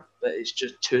out there, but it's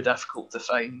just too difficult to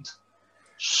find.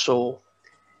 So,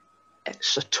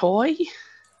 it's a toy?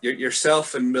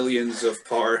 Yourself and millions of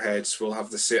Potterheads will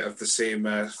have the same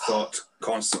thought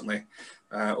constantly.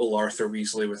 Old Arthur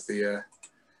Weasley with the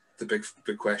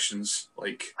big questions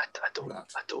like I don't know.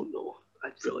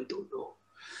 I really don't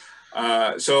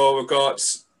know. So we've got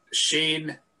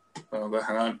Shane. Oh,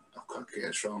 hang on. I've got to get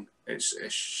it wrong. It's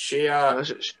Shia.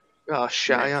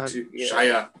 Cheyenne.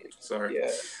 Shia. Sorry.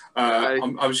 Yeah.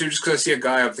 I was just because I see a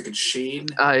guy, I'm thinking Shane.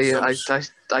 I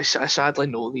sadly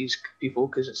know these people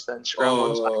because it's the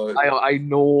Instagram ones. I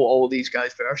know all these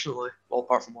guys personally, well,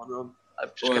 apart from one of them.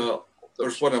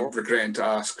 There's one I'm regretting to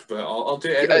ask, but I'll do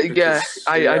it anyway.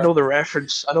 I know the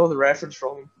reference. I know the reference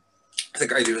from him. I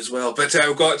think I do as well. But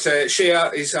we've got Shea.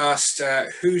 He's asked,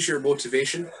 who's your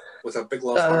motivation? With a big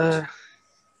love heart.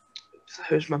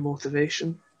 Who's my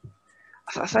motivation?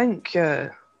 I think my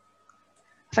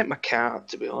cat,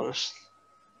 to be honest.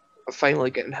 I'm finally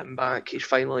getting him back. He's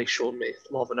finally shown me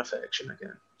love and affection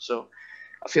again. So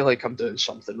I feel like I'm doing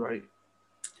something right.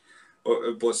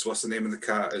 What's the name of the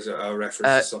cat? Is it a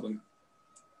reference to something?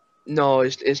 No,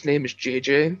 his name is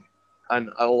JJ, and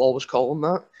I'll always call him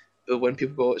that. But when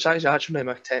people go, "Is that his actual name?"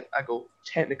 I go,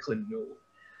 technically no.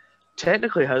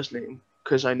 Technically his name,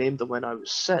 because I named him when I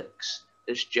was 6,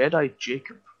 is Jedi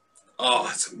Jacob. Oh,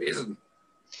 that's amazing.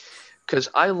 Because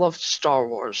I loved Star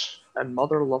Wars, and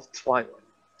Mother loved Twilight.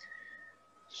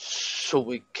 So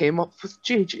we came up with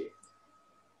JJ.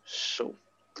 So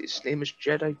his name is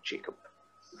Jedi Jacob.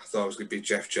 I thought it was going to be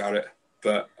Jeff Jarrett,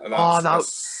 but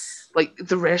that's... Like,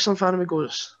 the wrestling fan of me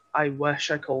goes, I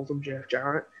wish I called him Jeff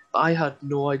Jarrett, but I had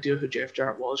no idea who Jeff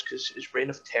Jarrett was because his reign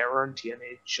of terror in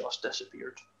TNA just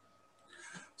disappeared.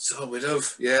 So we'd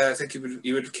have, yeah, I think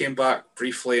he would have came back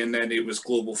briefly, and then it was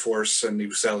Global Force, and he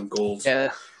was selling gold.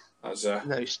 Yeah.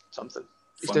 Now he's something.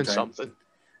 He's doing something.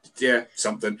 Yeah,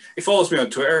 something. He follows me on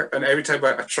Twitter, and every time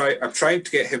I'm trying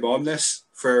to get him on this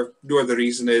for no other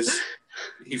reason is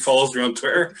he follows me on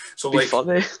Twitter. So be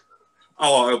funny.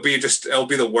 Oh, it'll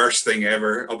be the worst thing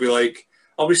ever.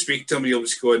 I'll be speaking to him, and he'll be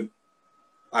going,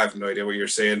 I have no idea what you're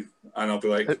saying, and I'll be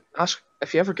like,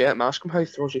 if you ever get him, ask him how he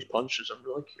throws his punches. I'm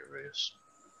really curious.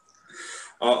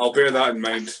 I'll bear that in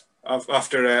mind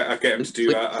after I get him to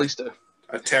do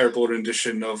a terrible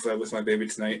rendition of With My Baby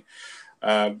Tonight,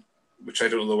 which I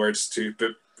don't know the words to,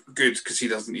 but good because he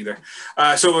doesn't either.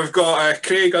 So we've got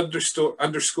Craig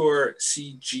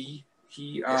 _CG.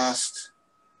 He asked,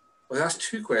 well, he asked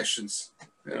 2 questions.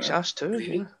 He's asked 2,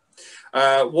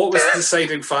 yeah. What was the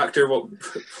deciding factor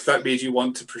that made you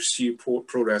want to pursue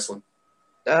pro wrestling?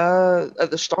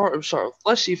 At the start, it was sort of,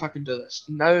 let's see if I can do this.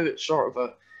 Now it's sort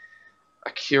of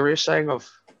a curious thing of,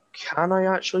 can I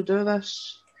actually do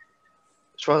this?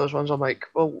 It's one of those ones I'm like,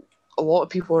 well, a lot of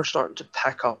people are starting to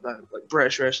pick up now. Like,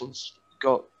 British wrestling's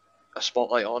got a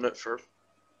spotlight on it for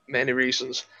many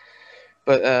reasons.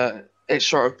 But it's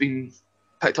sort of been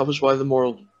picked up as one of the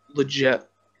more legit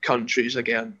countries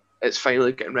again. It's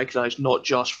finally getting recognised not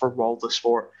just for world of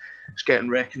sport. It's getting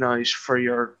recognised for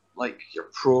your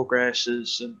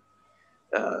progresses and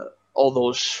all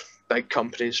those big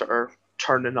companies that are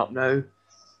turning up now,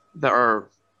 that are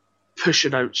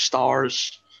pushing out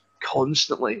stars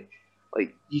constantly.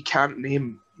 Like, you can't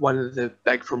name one of the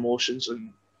big promotions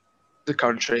in the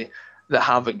country that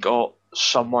haven't got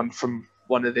someone from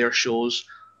one of their shows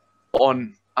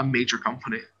on a major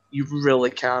company. You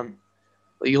really can't.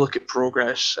 Like, you look at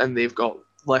Progress, and they've got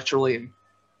literally in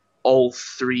all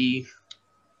 3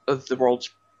 of the world's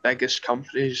biggest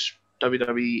companies,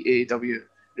 WWE, AEW,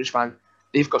 New Japan,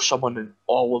 they've got someone in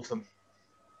all of them.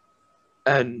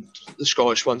 And the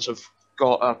Scottish ones have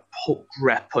got a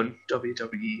grip on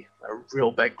WWE, a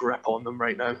real big grip on them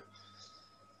right now.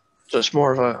 So it's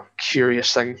more of a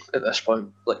curious thing at this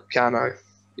point. Like, can I?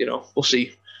 We'll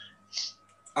see.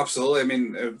 Absolutely. I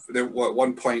mean, at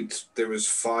one point there was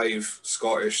 5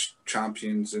 Scottish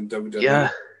champions in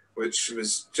WWE, which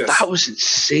was just... That was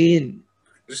insane.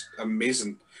 Just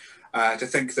amazing. To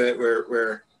think that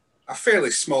we're a fairly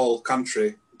small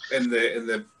country in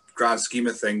the grand scheme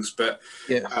of things, but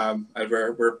and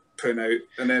we're putting out,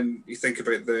 and then you think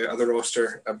about the other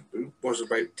roster, was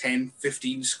about 10,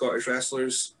 15 Scottish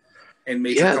wrestlers in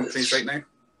major companies right now.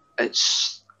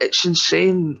 It's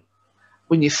insane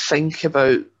when you think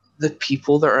about the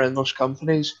people that are in those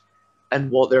companies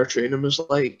and what their training was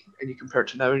like, and you compare it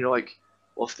to now, and you're like,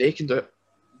 well, if they can do it,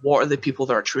 what are the people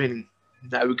that are training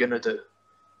now gonna do?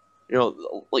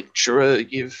 Like Jura,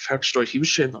 you've heard stories, he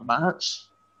was training on mats.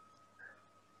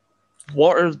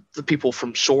 What are the people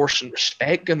from Source and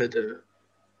Respect gonna do,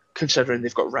 considering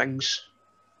they've got rings?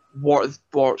 What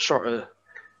sort of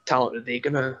talent are they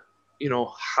gonna,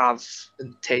 have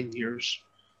in 10 years?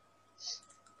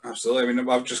 Absolutely. I mean,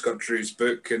 I've just got Drew's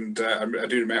book, and I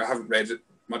do remember I haven't read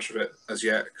much of it as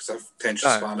yet because I've attention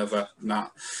span of a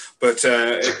gnat. But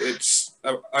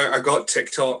I got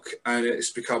TikTok, and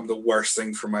it's become the worst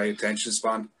thing for my attention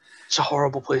span. It's a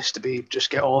horrible place to be.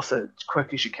 Just get off it as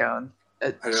quick as you can.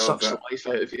 It sucks the life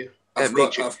out of you. I've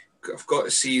got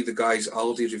to see the guy's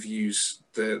Aldi reviews,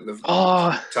 the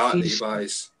tart that he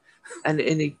buys. And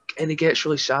he gets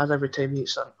really sad every time he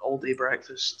eats an all-day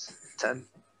breakfast tin.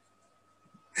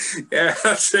 Yeah,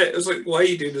 that's it. It's like, why are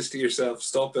you doing this to yourself?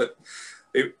 Stop it.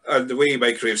 And the way he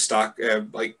microwaves like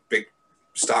big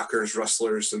stackers,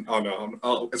 rustlers, and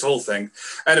it's a whole thing.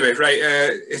 Anyway,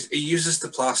 right? He uses the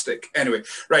plastic. Anyway,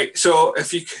 right. So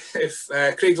if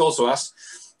Craig's also asked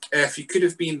if you could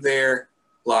have been there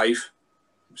live,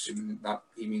 I'm assuming that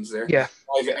he means there. Yeah.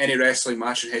 Any wrestling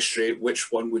match in history,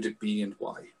 which one would it be and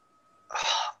why?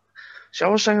 See, I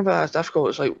was thinking about it's difficult.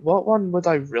 It's like, what one would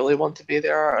I really want to be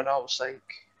there? And I was like,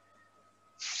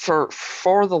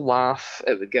 for the laugh,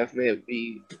 it would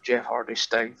be Jeff Hardy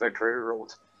Sting Victory Road.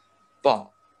 But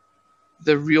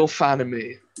the real fan of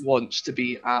me wants to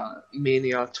be at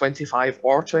Mania 25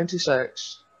 or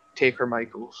 26, Taker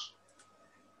Michaels.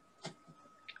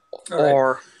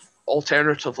 Or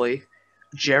alternatively,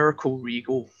 Jericho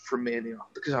Regal from Mania,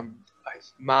 because I'm a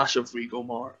massive Regal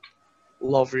mark.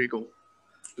 Love Regal.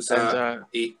 Was that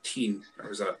 18 or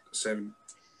was that 7?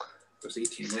 It was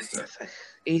 18, wasn't it?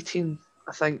 18,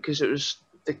 I think, because it was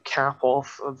the cap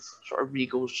off of sort of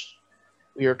Regal's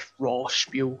weird Raw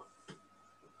spiel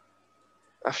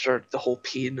after the whole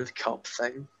peeing in the cup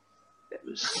thing. It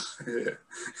was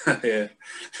yeah,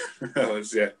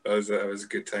 that was a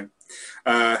good time.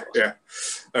 I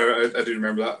do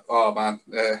remember that. Oh man,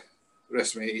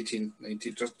 WrestleMania 18,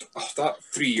 19, just that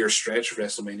 3-year stretch of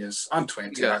WrestleManias and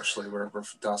 20 actually were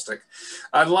fantastic.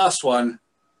 And the last one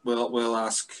we'll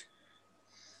ask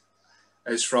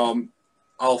is from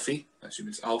Alfie. I assume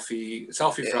it's Alfie. It's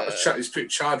Alfie. Yeah. He's put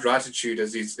Chad Ratitude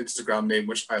as his Instagram name,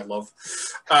 which I love.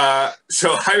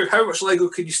 So how much Lego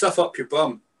can you stuff up your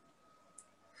bum?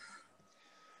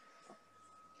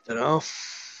 I don't know.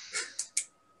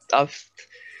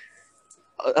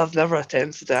 I've never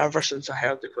attempted it ever since I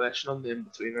heard the question on the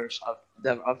In-Betweeners.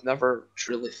 I've never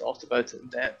truly thought about it in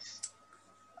depth,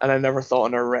 and I never thought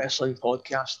on a wrestling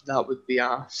podcast that would be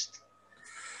asked.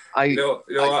 You know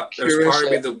what? There's part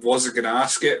of me that wasn't going to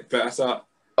ask it, but I thought.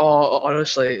 Oh,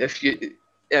 honestly,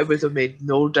 it would have made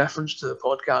no difference to the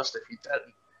podcast if you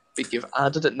didn't. But you've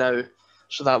added it now,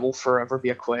 so that will forever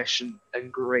be a question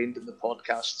ingrained in the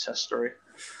podcast's history.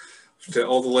 To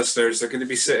all the listeners, they're going to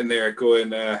be sitting there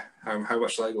going, how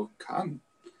much Lego can?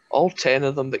 All 10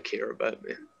 of them that care about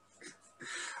me.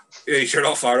 Yeah, you're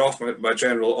not far off my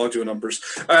general audio numbers.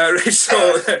 Right,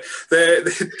 so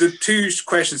the two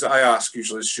questions that I ask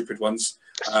usually are stupid ones.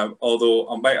 Although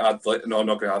I might add, I'm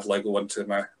not going to add Lego one to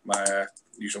my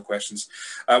usual questions.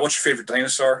 What's your favourite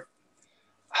dinosaur?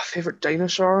 Favourite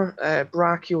dinosaur?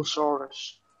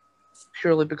 Brachiosaurus.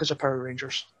 Purely because of Power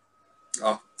Rangers.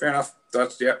 Oh, fair enough.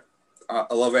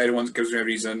 I love anyone that gives me a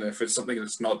reason. If it's something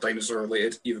that's not dinosaur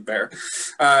related, even better.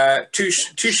 Two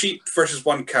sheep versus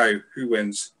one cow. Who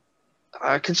wins?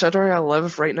 Considering I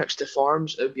live right next to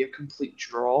farms, it would be a complete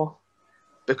draw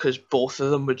because both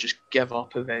of them would just give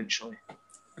up eventually.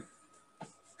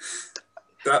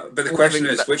 But the question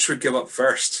is, which would give up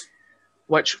first?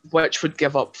 Which would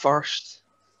give up first?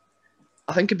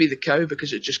 I think it'd be the cow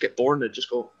because it'd just get bored and it'd just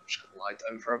go lie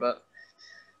down for a bit.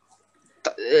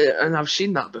 And I've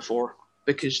seen that before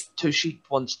because two sheep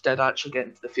once did actually get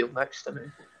into the field next to me,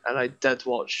 and I did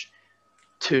watch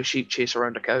two sheep chase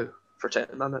around a cow for 10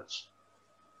 minutes.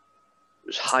 It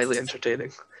was highly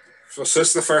entertaining. So this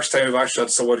is the first time we've actually had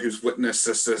someone who's witnessed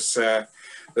this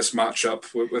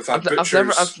matchup. We've had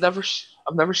butchers.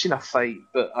 I've never seen a fight,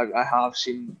 but I have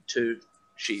seen two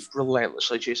sheep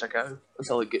relentlessly chase a cow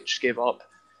until it just gave up,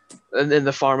 and then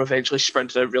the farm eventually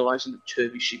sprinted out, realizing that two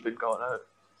of his sheep had gone out.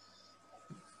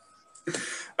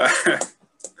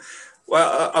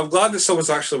 Well, I'm glad that someone's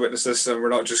actually witnessed this, and we're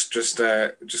not just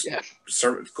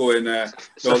going.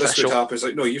 No, this would happen. It's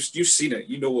like, no, you've seen it.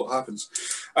 You know what happens.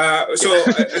 So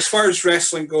as far as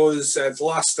wrestling goes, the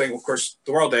last thing, of course,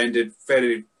 the world ended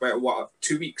 2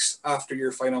 weeks after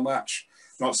your final match.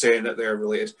 I'm not saying that they're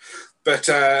related, but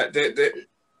the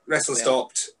wrestling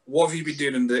stopped. What have you been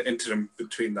doing in the interim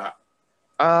between that?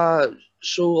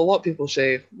 So a lot of people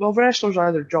say, well, wrestlers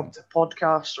either jump to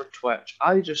podcasts or Twitch.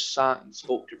 I just sat and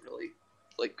spoke to really,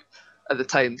 at the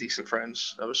time, decent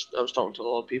friends. I was talking to a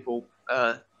lot of people,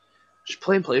 just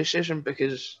playing PlayStation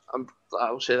because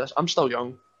I will say this, I'm still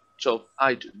young, so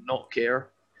I do not care.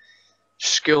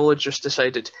 School had just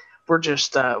decided we're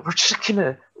just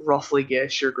gonna roughly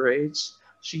guess your grades,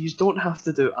 so you don't have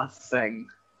to do a thing.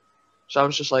 So I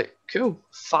was just like, cool,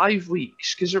 5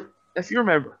 weeks, because if you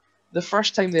remember. The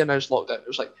first time they announced lockdown, it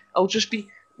was like, we'll just be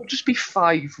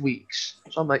 5 weeks.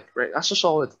 So I'm like, right, that's a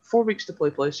solid 4 weeks to play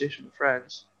PlayStation with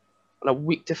friends, and a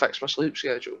week to fix my sleep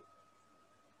schedule.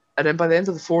 And then by the end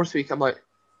of the 4th week, I'm like,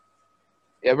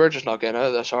 yeah, we're just not getting out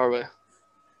of this, are we?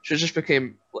 So it just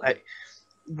became like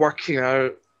working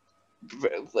out,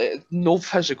 no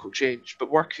physical change, but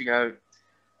working out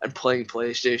and playing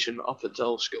PlayStation up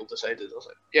until school decided. I was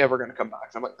like, yeah, we're going to come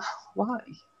back. And I'm like, why?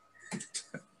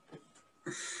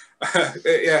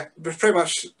 Yeah, but pretty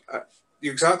much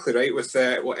you're exactly right with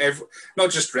not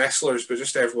just wrestlers, but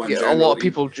just everyone. Yeah, a lot of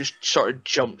people just sort of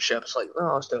jump ship. It's like,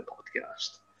 oh, let's do a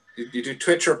podcast. You do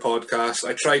Twitch or podcast.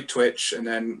 I tried Twitch, and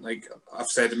then, like I've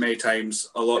said many times,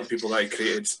 a lot of people that I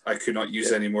created I could not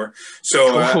use anymore.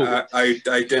 So I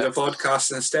did a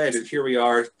podcast instead, and here we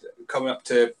are, coming up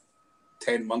to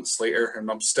 10 months later,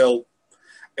 and I'm still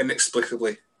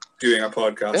inexplicably doing a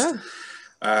podcast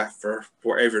for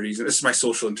whatever reason. This is my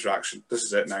social interaction. This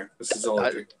is it now. This is all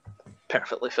I do.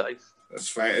 Perfectly fine. That's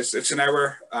fine. It's an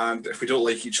hour, and if we don't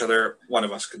like each other, one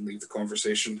of us can leave the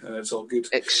conversation, and it's all good.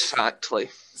 Exactly.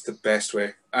 It's the best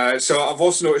way. So I've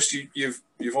also noticed you've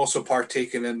also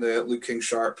partaken in the Luke King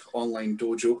Sharp online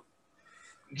dojo.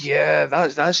 Yeah,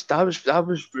 that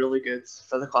was really good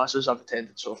for the classes I've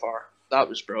attended so far. That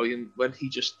was brilliant. When he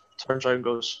just turns around and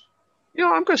goes,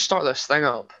 I'm going to start this thing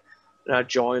up, and I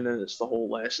join, and it's the whole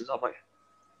lessons. I'm like,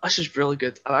 this is really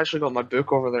good. I've actually got my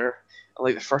book over there. And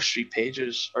like the first 3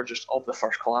 pages are just of the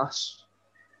first class,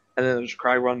 and then there's a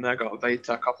cry run. And I got invited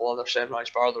to a couple other seminars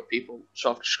by other people,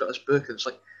 so I've just got this book, and it's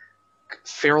like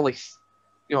fairly,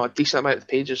 a decent amount of the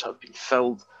pages have been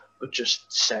filled with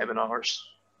just seminars.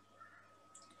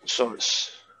 So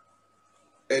it's.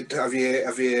 Have you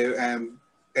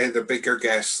the bigger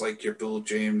guests like your Bill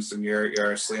James and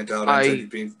your Selena Dallin, have you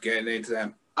been getting into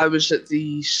them? I was at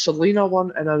the Selena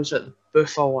one, and I was at the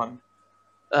Buffa one.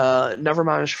 Never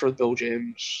managed for the Bill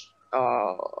James.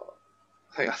 I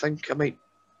think I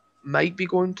might be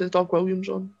going to the Doug Williams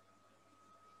one.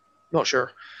 Not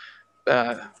sure.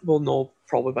 We'll know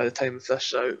probably by the time of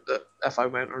this out that if I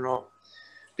went or not.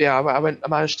 But yeah, I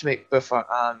managed to make Buffa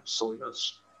and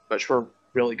Selena's, which were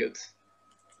really good.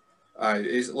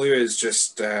 Lou is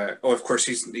just. Of course,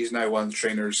 he's now one of the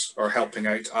trainers or helping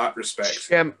out at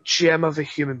Respect. Gem of a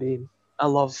human being. I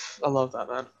love that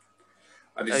man.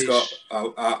 And he's got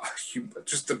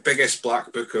just the biggest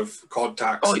black book of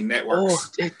contacts and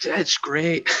networks. It's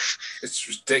great. It's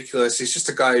ridiculous. He's just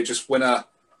a guy who just when I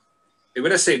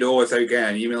say no without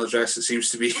getting an email address, it seems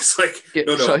to be. It's like,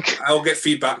 I'll get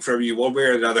feedback from you one way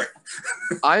or another.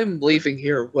 I'm leaving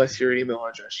here with your email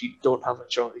address. You don't have a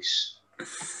choice.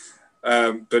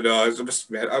 But no, I must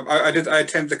admit, I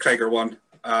attended the Krieger one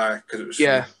because it was free.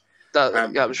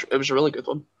 It was a really good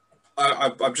one.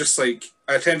 I'm just like,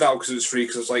 I attend that because it was free,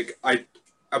 because it's like I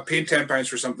paid £10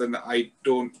 for something that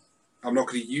I'm not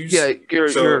going to use. Yeah,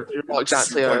 you're not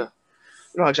exactly a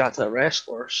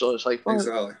wrestler, so it's like,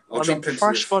 exactly. I'll jump into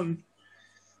first one,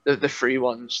 the free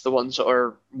ones, the ones that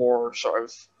are more sort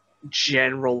of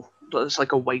general. It's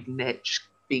like a wide net just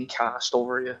being cast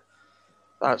over you.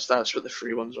 That's what the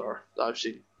free ones are that I've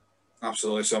seen.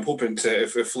 Absolutely. So I'm hoping to,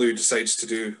 if Lou decides to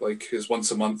do like his once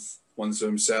a month ones to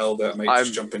himself, that I might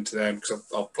just jump into them, because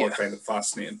I'll probably find them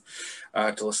fascinating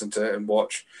to listen to and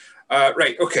watch.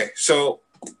 Right, okay. So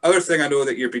other thing I know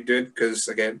that you've been doing, because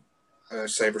again,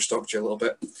 cyber stalked you a little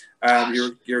bit.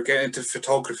 You're getting into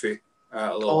photography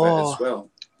a little bit as well.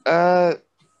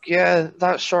 Yeah,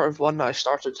 that's sort of one that I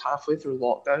started halfway through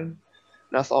lockdown,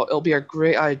 and I thought it'll be a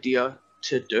great idea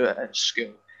to do it at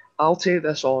school. I'll take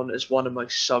this on as one of my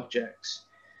subjects.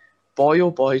 Boy,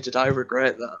 oh boy, did I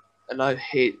regret that, and I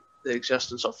hate the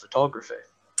existence of photography.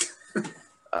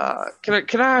 Can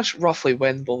I ask roughly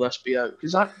when will this be out?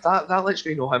 Because that lets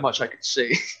me know how much I can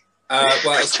say.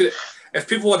 Well, if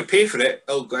people want to pay for it,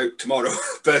 it'll go out tomorrow.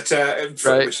 But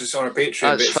which is on our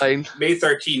Patreon. That's fine. May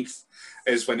 13th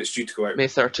is when it's due to go out. May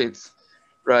 13th.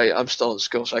 Right, I'm still at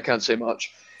school, so I can't say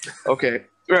much. Okay,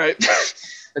 right.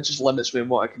 It just limits me on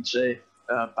what I can say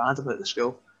bad about the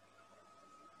school.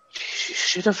 You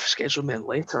should have scheduled me in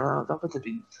later. That would have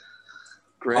been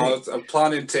great. I'm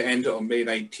planning to end it on May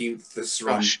 19th. This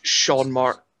run. Sean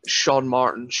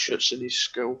Martin shoots in his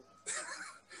school.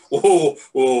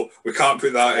 Whoa, we can't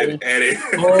put that in any.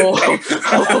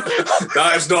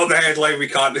 That is not the headline. We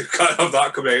can't have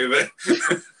that come out of it.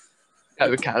 Yeah,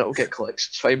 we can't. It'll get clicks.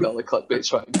 It's fine, Billy. Clickbait's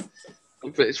fine.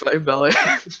 It's fine, Billy.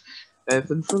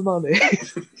 Anything for money.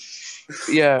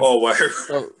 Yeah. Oh, wow.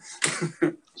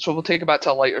 So we'll take it back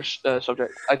to a lighter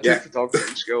subject. I did photography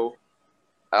in school.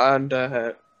 And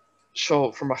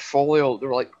so for my folio, they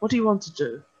were like, what do you want to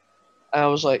do? And I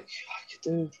was like, I could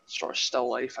do sort of still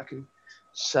life. I can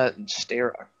sit and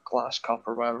stare at a glass cup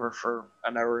or whatever for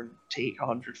an hour and take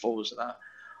 100 photos of that.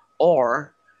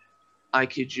 Or I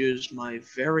could use my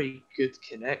very good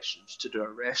connections to do a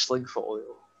wrestling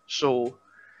folio. So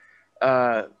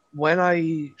when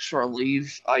I sort of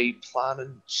leave, I plan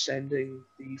on sending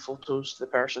the photos to the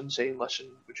person saying, listen,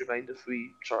 would you mind if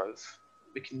you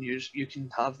can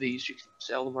have these, you can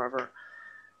sell them wherever.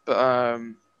 But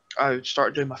I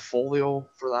started doing my folio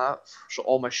for that, so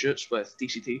all my shoots with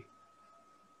DCT.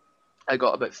 I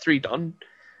got about 3 done,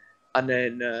 and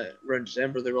then around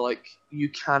December they were like, you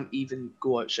can't even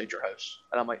go outside your house.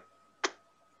 And I'm like,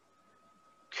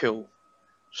 cool.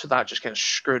 So that just kind of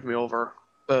screwed me over.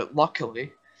 But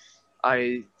luckily,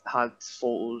 I had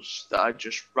photos that I'd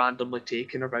just randomly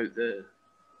taken about the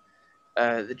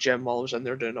gym while I was in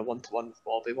there doing a one-to-one with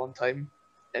Bobby one time,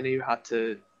 and he had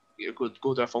to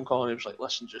go to a phone call, and he was like,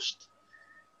 "Listen, just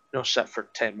sit for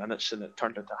 10 minutes," and it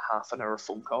turned into a half an hour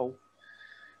phone call.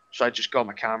 So I just got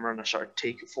my camera and I started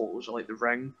taking photos of like the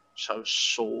ring. So I was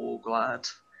so glad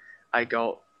I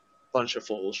got a bunch of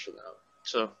photos for that.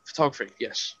 So photography,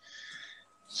 yes,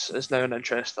 it's now an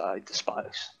interest that I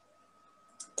despise.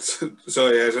 So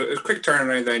a quick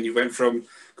turnaround. Then you went from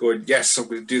going, "Yes, I'm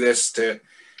going to do this," to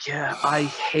yeah, I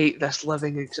hate this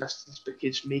living existence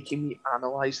because making me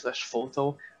analyze this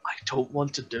photo, I don't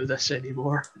want to do this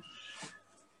anymore.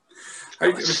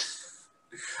 The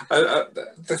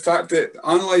fact that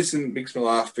analysing makes me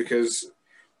laugh because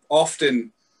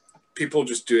often people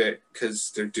just do it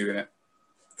because they're doing it.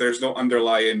 There's no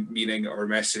underlying meaning or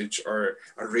message or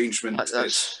arrangement. I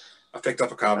picked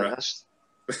up a camera.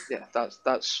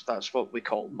 That's what we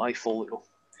call my folio,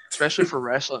 especially for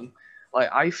wrestling.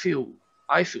 Like I feel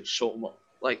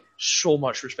so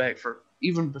much respect for,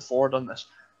 even before I've done this,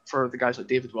 for the guys like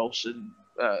David Wilson,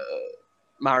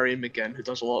 Marion McGinn, who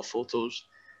does a lot of photos,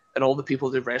 and all the people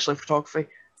who do wrestling photography,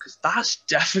 because that's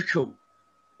difficult.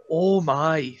 Oh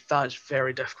my, that's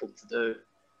very difficult to do.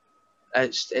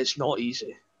 It's not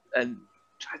easy, and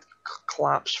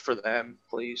claps for them,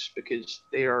 please, because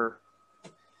they're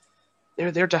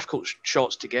difficult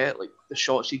shots to get. Like the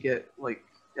shots you get, like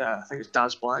I think it's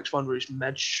Daz Black's one where he's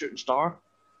mid shooting star.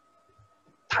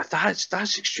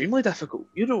 That's extremely difficult.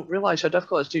 You don't realize how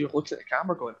difficult it is until you're looking at the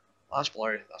camera going, that's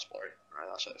blurry. Right,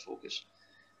 that's out of focus.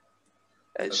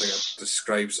 I think it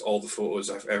describes all the photos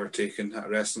I've ever taken at a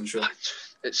wrestling show.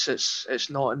 It's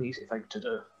not an easy thing to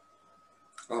do.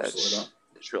 Absolutely not.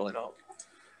 It's really not.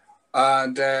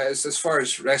 And as far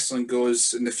as wrestling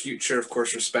goes, in the future, of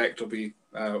course, Respect will be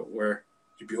where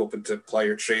you'd be hoping to apply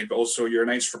your trade, but also you're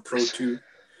announced for Pro 2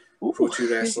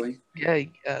 Wrestling. Yeah.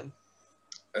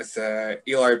 With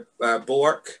Eli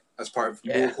Bulwark as part of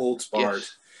No Holds Barred.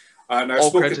 Yes. And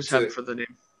all credit to him for the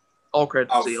name. All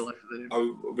credit to Eli for the name.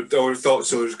 I would have thought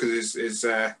so, because his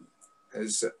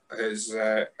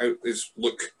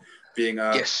look being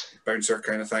a bouncer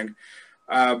kind of thing.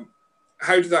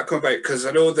 How did that come about? Because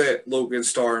I know that Logan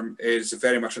Storm is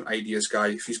very much an ideas guy.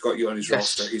 If he's got you on his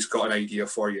roster, he's got an idea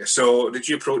for you. So did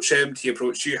you approach him? Did he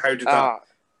approach you? How did that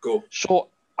go? So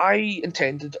I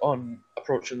intended on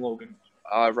approaching Logan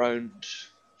around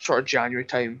sort of January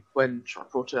time, when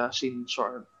sort of I seen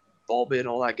sort of Bobby and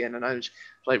all that getting announced.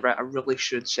 Like, right, I really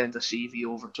should send a CV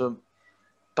over to him.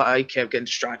 But I kept getting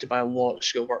distracted by a lot of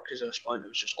school work because at this point it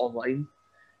was just online.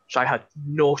 So I had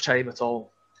no time at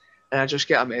all. And I just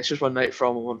get a message one night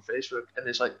from him on Facebook, and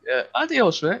it's like,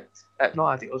 adios, mate.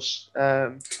 Not adios.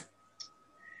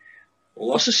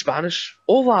 What's the Spanish?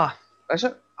 Hola. Is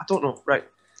it? I don't know. Right.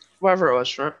 Whatever it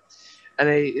was, right? And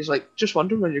he's like, just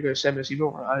wondering when you're going to send me this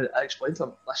email. I explained to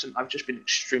him, listen, I've just been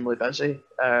extremely busy.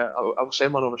 I will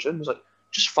send one over soon. He's like,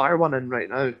 just fire one in right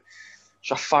now.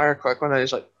 So I fire a quick one, and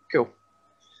he's like, cool.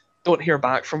 Don't hear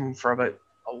back from him for about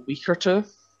a week or two.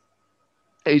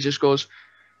 And he just goes,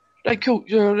 right, cool,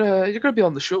 you're going to be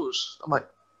on the shows. I'm like,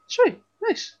 sweet,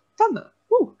 nice, done that.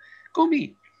 Woo, go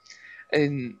me.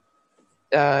 And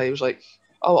he was like,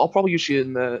 I'll probably use you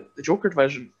in the Joker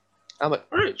division. I'm like,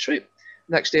 all right, sweet.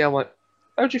 Next day, I'm like,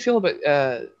 how do you feel about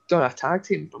doing a tag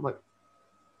team? I'm like,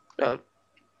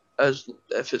 as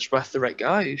if it's with the right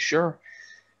guy, sure.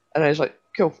 And he's like,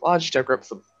 cool, I'll just take a grip with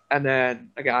them. And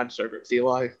then I got to grip with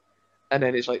Eli. And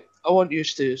then he's like, I want you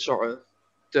to sort of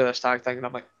do this tag thing. And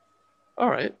I'm like, all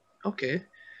right, okay. And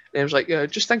he was like,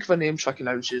 just think of a name so I can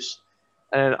announce you.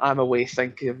 And I'm away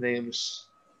thinking of names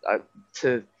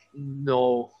to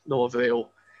no avail.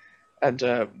 And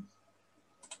I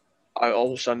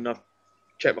all of a sudden I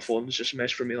check my phone, there's just a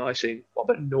message from Eli saying, what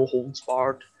about No Holds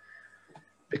Barred?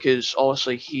 Because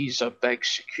honestly, he's a big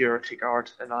security guard,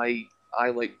 and I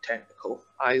like technical.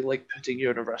 I like putting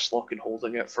you in a wrist lock and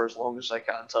holding it for as long as I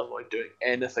can to avoid doing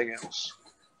anything else.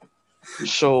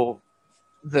 So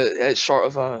it's sort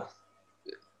of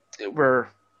the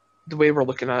way we're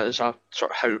looking at it is a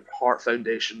sort of Heart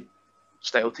Foundation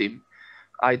style team.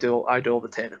 I do all the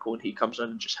technical, and he comes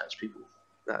in and just hits people,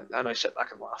 and I sit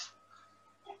back and laugh.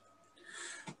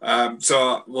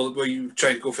 So will you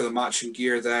try to go for the matching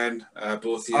gear then?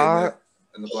 Both of you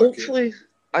in the black hopefully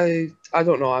gear? I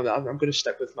don't know. I'm going to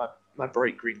stick with my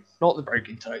bright green, not the bright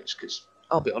green tights, because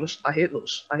I'll be honest, I hate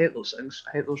those things.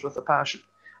 I hate those with a passion.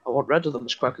 I want rid of them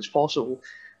as quick as possible,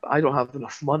 but I don't have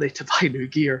enough money to buy new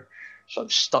gear, so I'm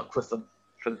stuck with them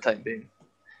for the time being.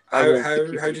 How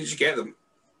did you get them?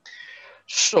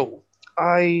 So,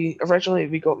 we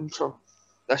got them from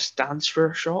this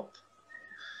dancewear shop.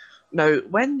 Now,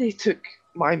 when they took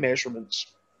my measurements,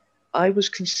 I was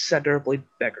considerably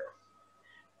bigger.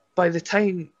 By the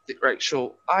time, right,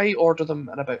 so I ordered them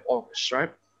in about August,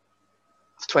 right,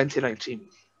 of 2019.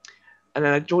 And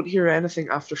then I don't hear anything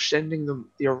after sending them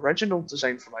the original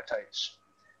design for my tights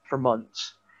for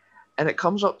months. And it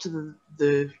comes up to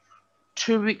the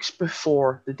 2 weeks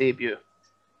before the debut.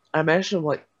 I message them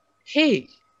like, hey,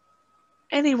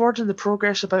 any word in the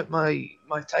progress about my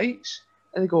tights?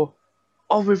 And they go,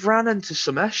 oh, we've ran into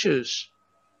some issues.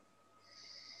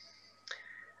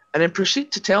 And then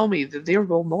proceed to tell me that they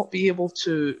will not be able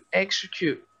to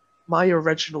execute my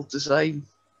original design.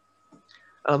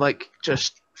 And I'm like,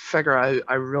 just figure out,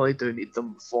 I really do need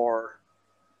them for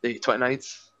the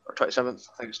 29th or 27th.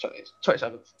 I think it's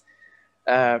 27th.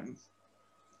 And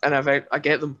I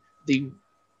get them the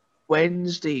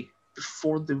Wednesday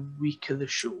before the week of the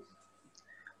show.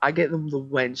 I get them the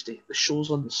Wednesday. The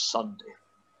show's on the Sunday.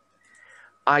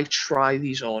 I try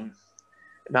these on,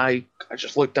 and I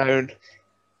just look down,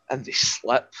 and they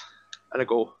slip, and I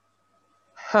go,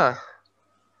 huh,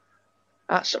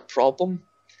 that's a problem.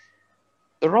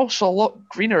 They're also a lot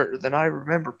greener than I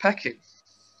remember picking.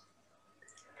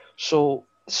 So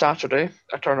Saturday,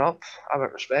 I turn up, I'm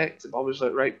at respect, I'm always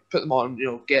like, right, put them on,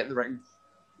 get in the ring,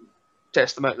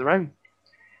 test them out in the ring.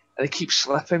 And they keep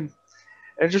slipping.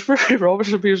 And just Ricky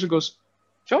Robertson appears and goes,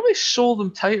 do you want me to sew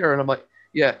them tighter? And I'm like,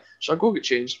 yeah. So I go get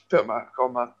changed, put them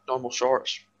on my normal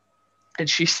shorts. And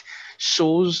she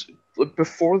sews,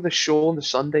 before the show on the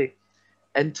Sunday,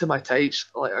 into my tights,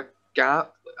 like a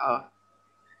gap,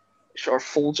 sort of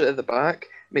folds it at the back,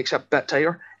 makes it a bit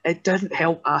tighter. It didn't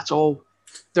help at all.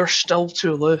 They're still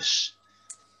too loose.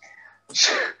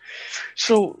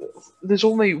 So there's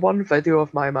only one video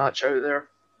of my match out there,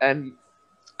 and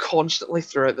constantly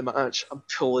throughout the match, I'm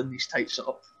pulling these tights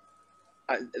up.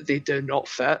 They do not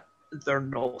fit. They're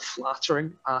not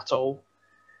flattering at all.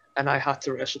 And I had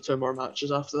to wrestle 2 more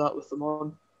matches after that with them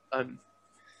on. And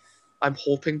I'm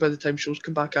hoping by the time shows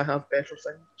come back, I have better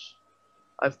things.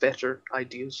 I have better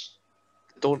ideas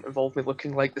that don't involve me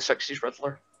looking like the 60s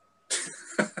Riddler.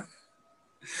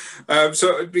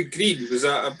 So it'd be green. Was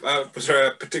there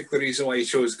a particular reason why you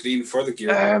chose green for the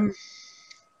gear?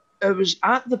 It was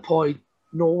at the point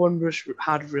no one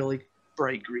had really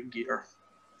bright green gear,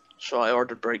 so I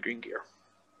ordered bright green gear.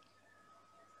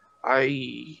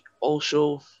 I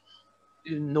also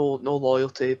no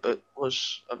loyalty, but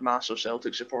was a massive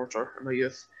Celtic supporter in my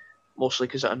youth, mostly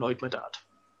because it annoyed my dad.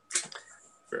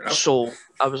 So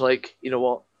I was like, you know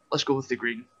what, let's go with the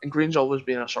green. And green's always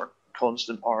been a sort of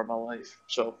constant part of my life,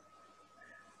 so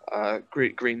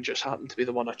green just happened to be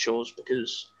the one I chose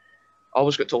because I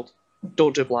always got told,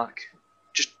 don't do black,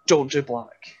 just don't do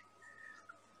black.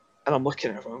 And I'm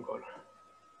looking at everyone going,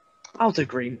 I'll do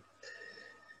green.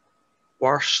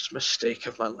 Worst mistake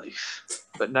of my life.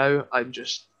 But now I'm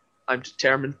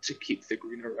determined to keep the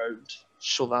green around,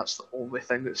 so that's the only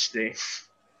thing that's staying.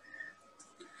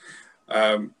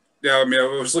 Yeah, I mean,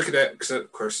 I was looking at, because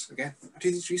of course, again, I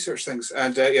do these research things,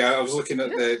 and I was looking at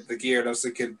the gear, and I was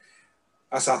thinking,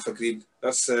 that's Alpha Green.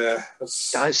 It's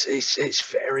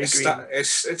very green. It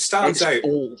stands out.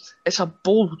 Bold. It's a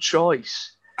bold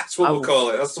choice. That's what we'll call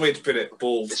it. That's the way to put it.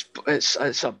 Bold.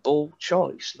 It's a bold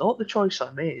choice, not the choice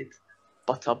I made,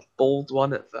 but a bold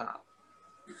one at that.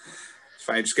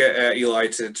 Fine, just get Eli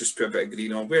to just put a bit of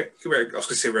green on. I was going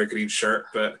to say wear a green shirt,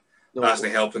 but that's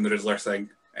not helping the Riddler thing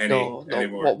anymore.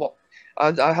 What?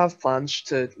 I have plans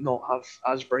to not have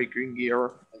as bright green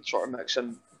gear and sort of mix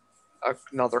in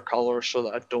another colour so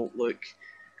that I don't look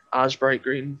as bright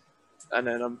green. And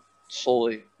then I'm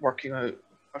slowly working out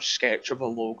a sketch of a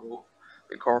logo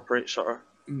that incorporates sort of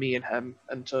me and him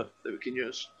into that we can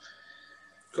use.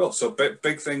 Cool. So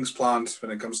big things planned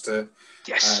when it comes to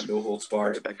No Holds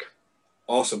Barred. Big.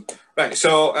 Awesome. Right.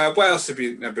 So what else have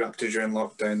you been up to during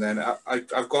lockdown? Then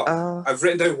I've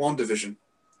written down WandaVision.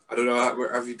 I don't know.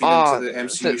 Have you been into the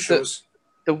MCU shows?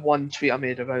 The one tweet I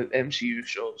made about MCU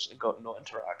shows and got no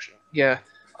interaction. Yeah,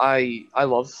 I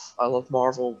love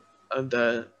Marvel,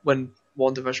 and when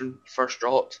WandaVision first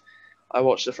dropped, I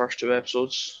watched the first 2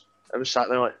 episodes. I was sat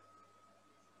there like,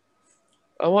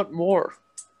 I want more.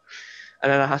 And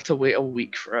then I had to wait a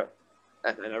week for it.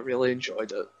 And then I really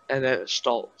enjoyed it. And then it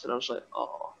stopped. And I was like,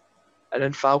 oh. And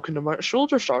then Falcon and Winter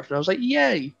Soldier started. And I was like,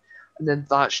 yay. And then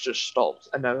that's just stopped.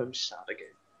 And now I'm sad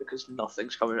again. Because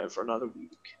nothing's coming out for another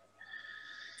week.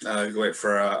 We wait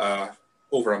for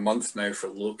over a month now for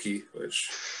Loki. Which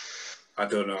I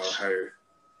don't know how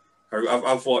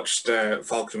I've watched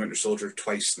Falcon and Winter Soldier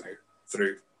twice now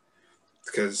through.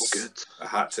 Because I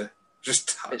had to.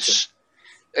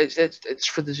 It's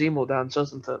for the Zemo dance,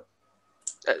 isn't it?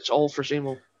 It's all for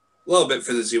Zemo. A little bit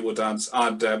for the Zemo dance,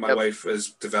 and my Yep. wife has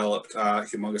developed a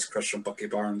humongous crush on Bucky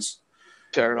Barnes.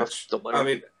 Fair enough. Which, Don't blame I her.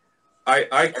 mean,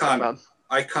 I can't Man.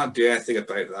 I can't do anything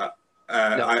about that.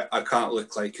 No. I can't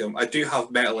look like him. I do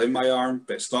have metal in my arm,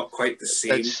 but it's not quite the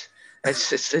same.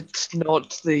 It's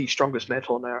not the strongest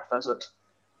metal on earth, is it?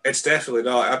 It's definitely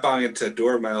not. I bang into a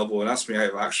door with my elbow, and that's me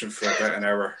out of action for about an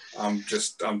hour. I'm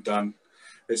done.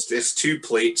 It's 2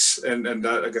 plates, and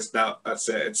that, I guess that's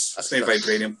it. It's no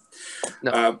vibranium.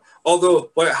 No. Although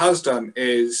what it has done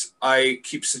is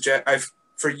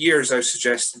for years I've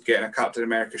suggested getting a Captain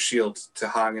America shield to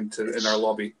hang in our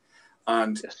lobby,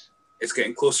 and Yes. it's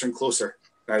getting closer and closer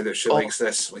now that she likes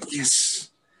this. I'm like, yes,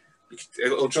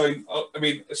 it'll join. I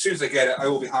mean, as soon as I get it, I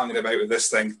will be hanging about with this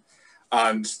thing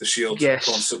and the shield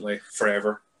constantly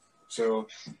forever. So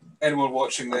anyone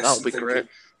watching this, that'll be great.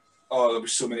 Oh, there'll be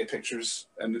so many pictures,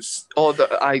 and it's. Oh,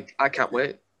 I can't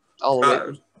wait. I'll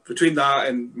wait. Between that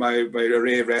and my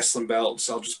array of wrestling belts,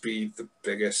 I'll just be the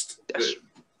biggest. Yes.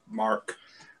 Mark,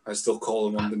 I still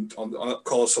call him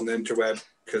call us on the interweb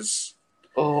because.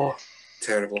 Oh.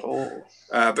 Terrible. Oh.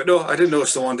 But no, I didn't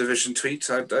notice the WandaVision tweet.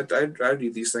 I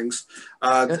read these things.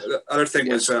 Yes. The other thing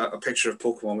was a picture of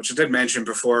Pokemon, which I did mention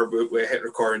before we hit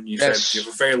record, and you said you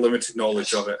have a very limited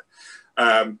knowledge of it.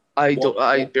 I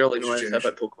barely know anything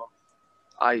about Pokemon.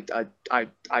 I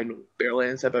know barely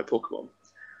anything about Pokemon.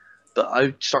 But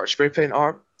I started spray paint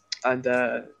art, and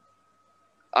I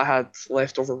had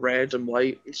leftover red and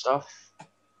white and stuff.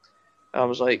 And I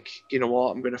was like, you know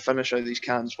what? I'm going to finish out these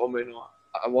cans one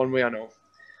way I know.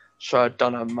 So I'd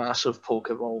done a massive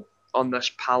Pokeball on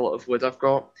this pallet of wood I've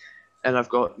got, and I've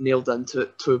got nailed into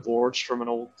it 2 boards from an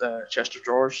old chest of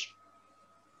drawers,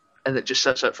 and it just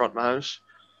sits out front of my house.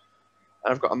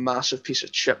 And I've got a massive piece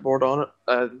of chipboard on it,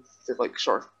 the like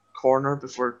sort of corner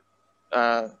before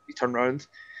you turn around,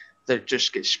 that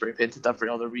just gets spray painted every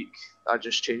other week. I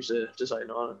just change the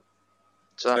design on it.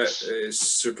 So that is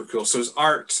super cool. So it's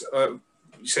art.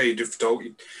 You say you do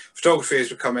photography. Photography is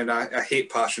becoming a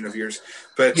hate passion of yours.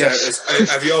 But yes.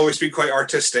 Have you always been quite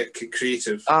artistic and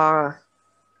creative?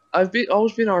 I've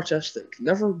always been artistic.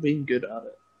 Never been good at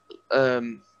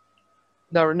it.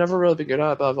 Never really been good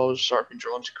at it, but I've always sort of been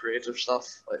drawn to creative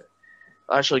stuff. Like,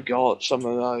 I actually got some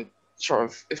of the sort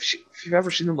of, if you've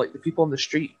ever seen them, like the people on the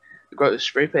street who go out with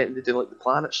spray paint and they do like the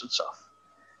planets and stuff.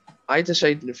 I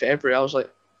decided in February, I was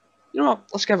like, you know what,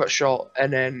 let's give it a shot.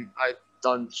 And then I've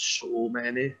done so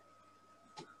many.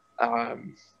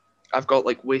 I've got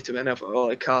like way too many. I've got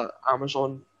like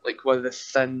Amazon, like one of the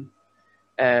thin,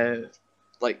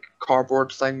 like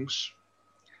cardboard things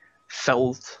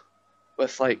filled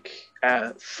with like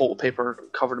photo paper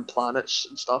covered in planets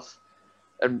and stuff,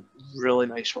 and really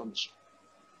nice ones.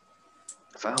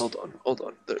 If I hold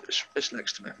on, it's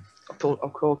next to me. I'll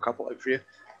call a couple out for you.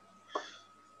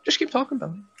 Just keep talking,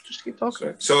 Billy. Just keep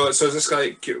talking. So is this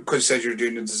guy, because you said you're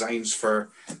doing the designs for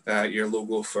your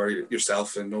logo for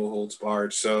yourself and No Holds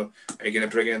Barred, so are you going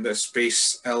to bring in the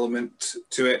space element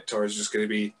to it, or is it just going to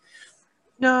be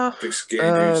big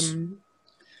scary dudes?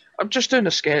 I'm just doing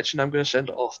a sketch and I'm going to send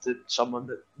it off to someone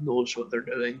that knows what they're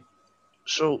doing.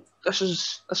 So this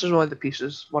is one of the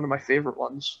pieces, one of my favourite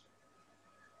ones.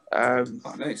 Oh,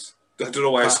 nice. I don't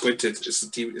know why I squinted. It's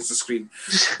the screen.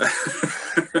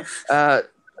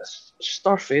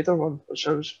 Darth Vader one, which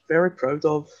I was very proud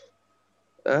of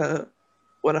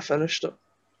when I finished it.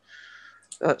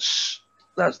 That's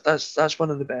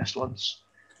one of the best ones.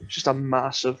 Just a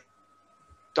massive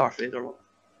Darth Vader one.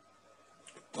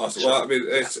 Awesome. Well, I mean,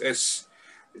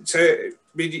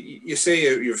 you say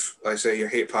your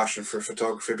hate passion for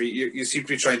photography, but you seem to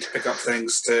be trying to pick up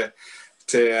things to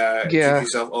keep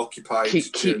yourself occupied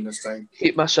during this time.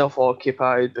 Keep myself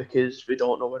occupied because we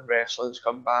don't know when wrestling's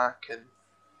come back, and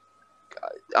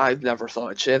I've never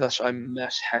thought I'd say this. I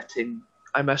miss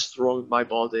throwing my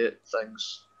body at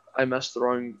things. I miss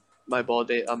throwing my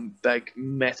body at a big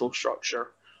metal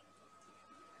structure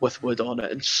with wood on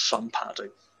it and sun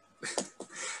padding.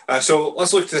 So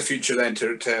let's look to the future then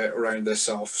to round this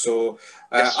off. So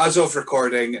yes. As of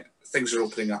recording, things are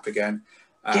opening up again.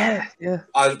 Yeah.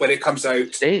 When it comes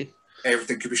out, today,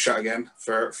 everything could be shut again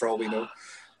for all we know.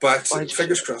 But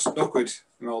fingers crossed, not good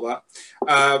and all that.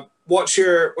 What's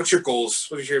your goals?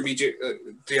 What is your immediate?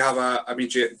 Do you have a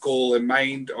immediate goal in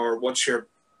mind, or what's your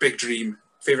big dream?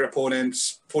 Favorite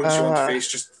opponents you want to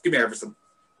face? Just give me everything.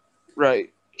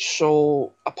 Right.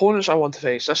 So opponents I want to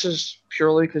face. This is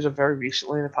purely because of very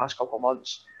recently, in the past couple of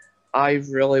months, I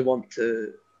really want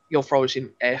to. You'll probably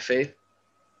seen FA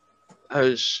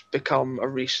has become a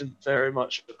recent, very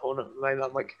much opponent of mine.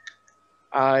 I'm like,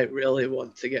 I really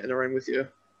want to get in a ring with you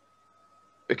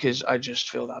because I just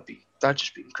feel that'd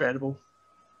just be incredible.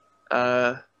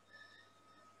 Tyler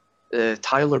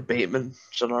Bateman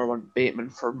is another one.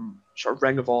 Bateman from sort of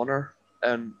Ring of Honor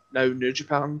and now New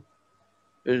Japan,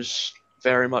 who's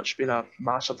very much been a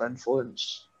massive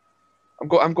influence.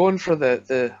 I'm going for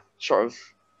the sort of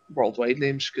worldwide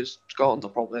names because Scotland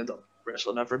will probably end up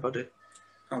wrestling everybody.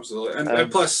 Absolutely,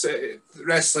 and plus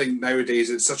wrestling nowadays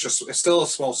it's still a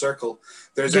small circle.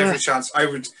 There's every chance I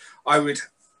would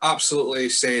absolutely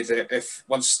say that if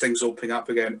once things open up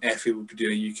again, Effie would be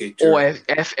doing a UK tour.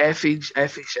 Effie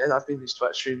said, I've been in his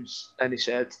Twitch streams, and he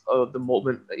said, the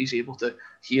moment that he's able to,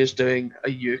 he is doing a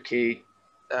UK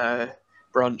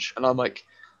brunch, and I'm like,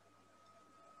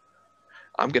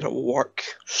 I'm gonna work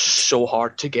so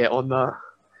hard to get on that,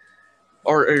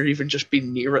 or even just be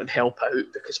near it and help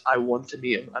out because I want to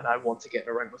meet him and I want to get in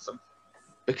a ring with him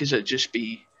because it'd just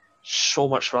be so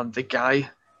much fun. The guy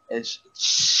is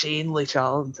insanely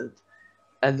talented,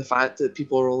 and the fact that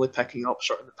people are only picking up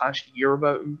sort of the past year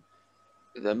about him,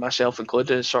 myself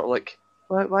included, is sort of like,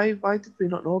 why did we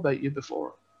not know about you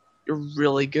before? You're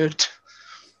really good.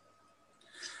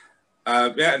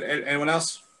 Anyone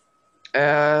else?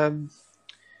 Going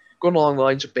along the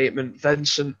lines of Bateman,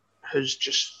 Vincent, who's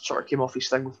just sort of came off his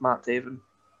thing with Matt Taven.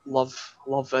 Love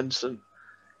Vincent.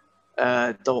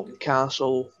 Dalton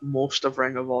Castle, most of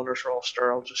Ring of Honor's roster.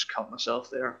 I'll just cut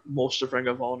myself there. Most of Ring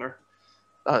of Honor.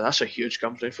 That's a huge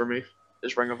company for me.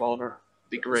 Is Ring of Honor.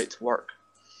 Be great to work.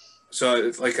 So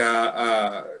it's like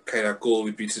a kind of goal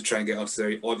would be to try and get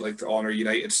onto the Honor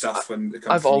United stuff when it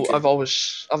comes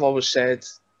I've always said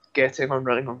getting on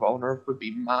Ring of Honor would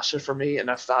be massive for me, and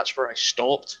if that's where I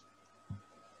stopped,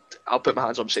 I'll put my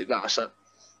hands up and say that's it.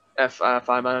 If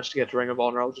I manage to get to Ring of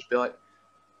Honor, I'll just be like,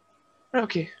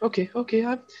 okay, I'm doing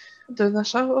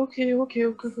this. Okay,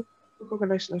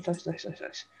 nice.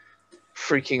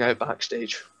 Freaking out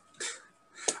backstage.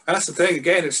 And that's the thing.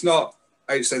 Again, it's not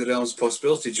outside the realms of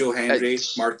possibility. Joe Hendry,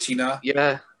 Martina,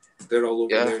 they're all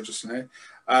over there just now.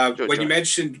 When you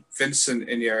mentioned Vincent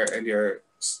in your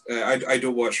I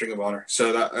don't watch Ring of Honor,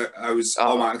 so that I was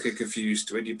automatically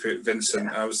confused when you put Vincent.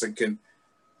 I was thinking,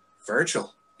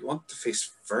 Virgil. You want to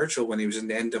face Virgil when he was in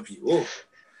the NWO?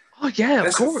 Oh yeah,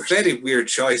 that's of course. A very weird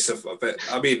choice of a bit.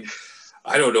 I mean,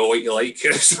 I don't know what you like.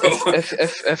 So.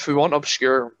 If we want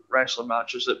obscure wrestling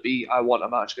matches, I want a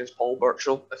match against Paul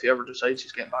Burchill if he ever decides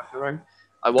he's getting back in the ring.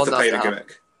 I want the that pirate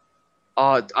gimmick.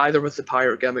 Either with the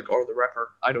pirate gimmick or the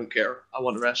Ripper. I don't care. I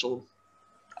want to wrestle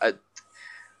him.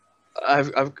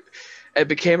 It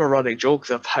became a running joke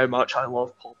of how much I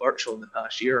love Paul Burchill in the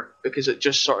past year because it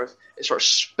just sort of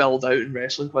spilled out in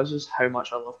wrestling quizzes how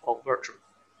much I love Paul Burchill.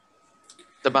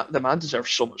 The man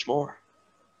deserves so much more.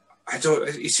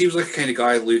 He seems like the kind of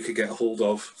guy Lou could get a hold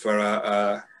of for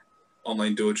a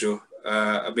online dojo.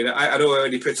 I mean, I know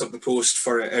when he puts up the post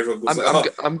for it, everyone goes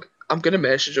I'm gonna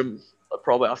message him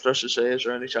probably after this to say, is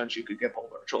there any chance you could get Paul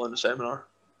Burchill in the seminar?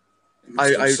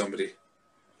 Somebody.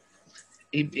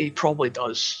 He probably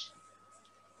does.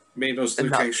 Mate knows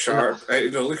Luke Sharp.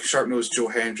 Luke Sharp knows Joe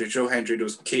Hendry. Joe Hendry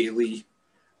knows Katie Lee.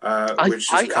 I know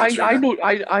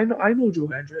Joe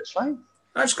Hendry. It's fine.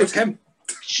 I just got him.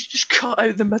 Just cut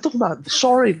out the middleman.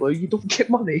 Sorry, Lou, you don't get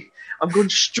money. I'm going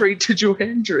straight to Joe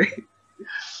Hendry.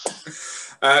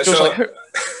 When I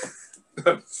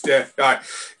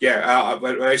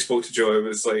spoke to Joe, it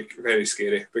was like very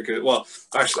scary because,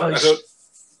 actually,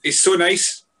 he's so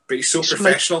nice, but he's so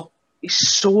professional. He's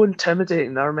so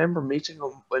intimidating. I remember meeting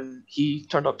him when he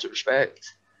turned up to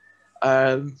Respect.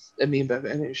 And me and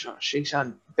Benny shakes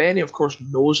hand. Benny, of course,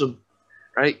 knows him,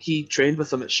 right? He trained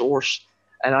with him at Source,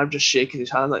 and I'm just shaking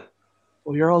his hand like,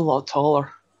 "Well, you're a lot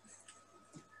taller."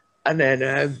 And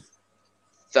then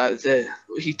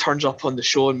he turns up on the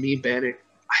show, and me and Benny,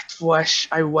 I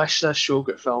wish this show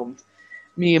got filmed.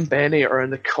 Me and Benny are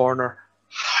in the corner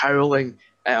howling,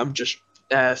 and I'm just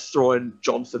throwing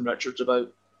Jonathan Richards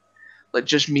about. Like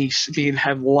just me and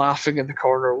him laughing in the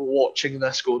corner, watching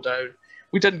this go down.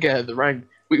 We didn't get in the ring.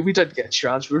 We didn't get a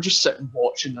chance. We were just sitting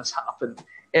watching this happen.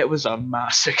 It was a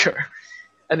massacre.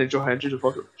 And then Joe Hendry just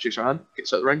shakes her hand,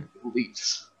 gets out of the ring,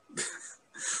 leaves.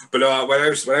 But when I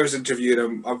was interviewing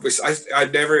him, I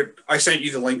sent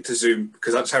you the link to Zoom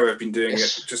because that's how I've been doing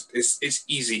it. Just it's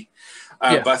easy.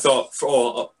 But I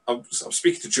thought, I'm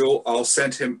speaking to Joe. I'll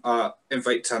send him an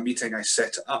invite to a meeting I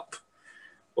set up.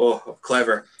 Oh,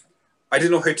 clever. I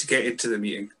didn't know how to get into the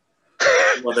meeting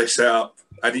when I set up.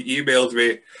 And he emailed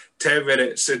me 10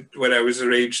 minutes when I was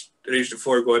arranged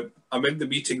before going, I'm in the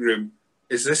meeting room.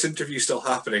 Is this interview still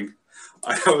happening?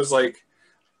 And I was like,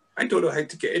 I don't know how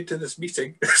to get into this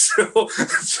meeting. For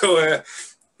the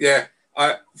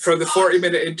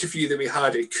 40-minute interview that we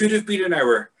had, it could have been an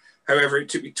hour, However, it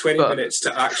took me 20 minutes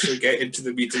to actually get into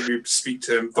the meeting room to speak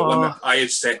to him, the one that I had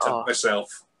set up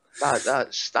myself.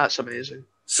 That's amazing.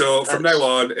 So from now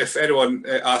on, if anyone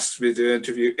asks me to do an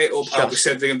interview, I'll be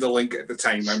sending them the link at the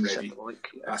time I'm ready.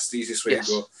 That's the easiest way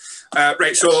to go.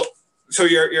 Right, so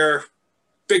your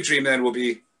big dream then will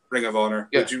be Ring of Honor.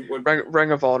 Yeah,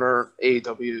 Ring of Honor,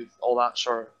 AEW, all that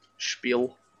sort of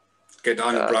spiel. Get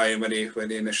Daniel Bryan when he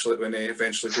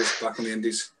eventually goes back on the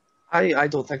Indies. I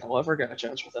don't think I'll ever get a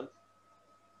chance with him.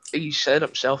 He said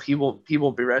himself he won't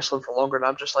be wrestling for longer, and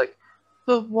I'm just like,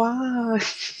 but why?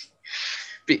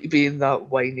 Being that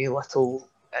whiny little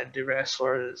indie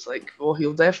wrestler, it's like, well,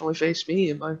 he'll definitely face me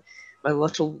in my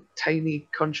little tiny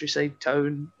countryside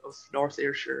town of North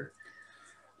Ayrshire.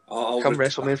 Come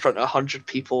wrestle me in front of 100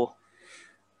 people.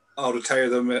 I'll retire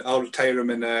them in I'll retire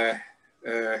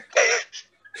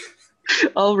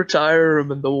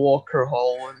him in the Walker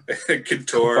Hall and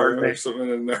Couture or something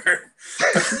in there.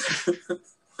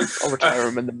 I'll retire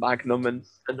him in the Magnum in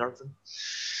Irvine.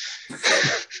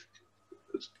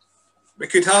 It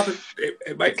could happen.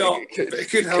 It might not. It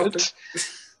could happen.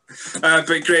 But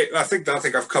great. I think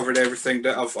I've covered everything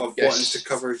that I've wanted to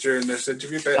cover during this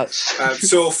interview. But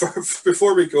so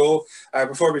before we go,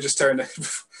 before we turn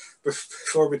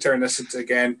this into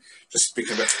again, just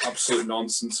speaking about absolute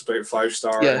nonsense about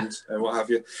 5-star and what have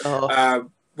you.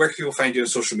 Where can people find you on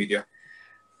social media?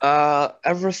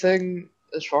 Everything,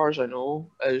 as far as I know,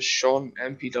 is Sean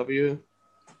MPW.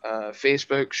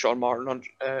 Facebook, Sean Martin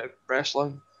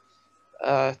Wrestling.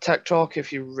 TikTok,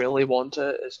 if you really want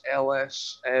it, is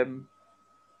LSM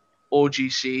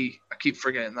OGC. I keep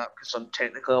forgetting that because I'm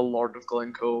technically a Lord of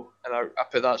Glencoe, and I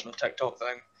put that as my TikTok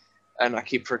thing, and I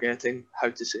keep forgetting how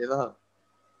to say that.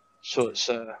 So it's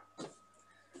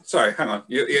Sorry, hang on.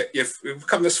 You've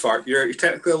come this far. You're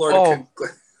technically a Lord of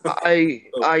Glencoe.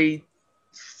 I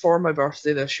for my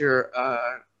birthday this year,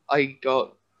 I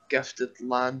got gifted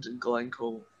land in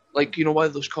Glencoe. Like, you know, one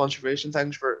of those conservation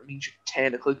things where it means you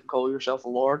technically can call yourself a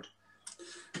lord.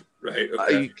 Right.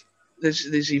 Okay.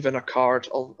 There's even a card.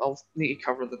 I'll need to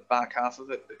cover the back half of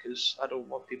it because I don't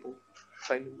want people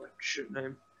finding my shoot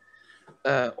name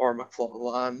or my plot of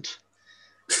land.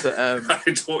 But I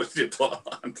don't want your plot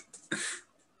of land.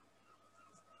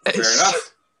 Fair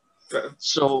enough.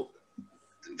 So,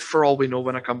 for all we know,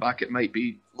 when I come back, it might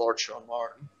be Lord Sean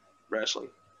Martin wrestling.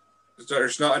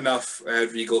 There's not enough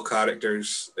regal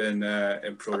characters in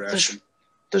pro wrestling.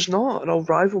 There's not, and I'll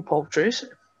rival Paul Tracy.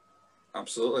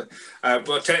 Absolutely,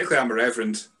 but technically I'm a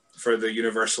reverend for the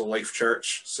Universal Life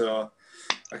Church, so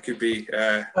I could be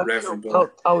Reverend Billy.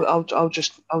 I'll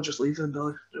just leave them,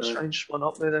 Billy. Just one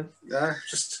up me then. Yeah,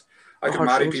 I could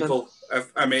marry people.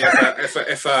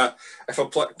 If I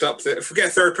plucked up if we get a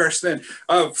third person in.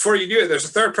 Before you knew it, there's a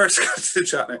third person coming to the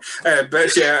chat now.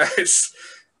 But yeah, it's.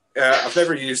 I've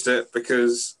never used it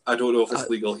because I don't know if it's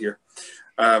legal here.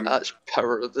 That's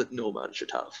power that no man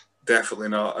should have. Definitely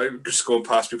not. I'm just going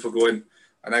past people going,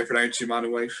 and I pronounce you man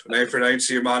and wife, and I pronounce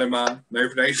you man and man, and I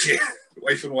pronounce you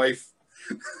wife and wife.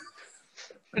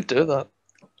 I'd do that.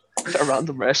 At a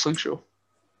random wrestling show.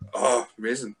 Oh,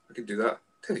 amazing. I could do that.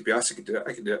 Teddy Biasi could do it.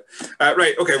 I can do it.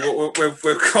 Right, okay,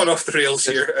 we've gone off the rails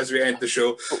here as we end the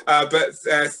show. But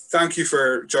thank you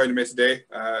for joining me today.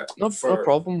 No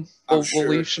problem. We'll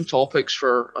leave some topics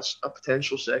for a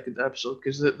potential second episode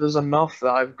because there's enough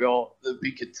that I've got that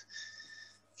we could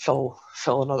fill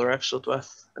another episode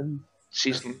with in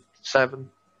season 7.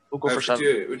 We'll go for 7.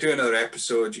 We'll do another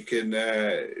episode. You can...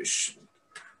 how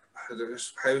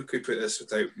could we put this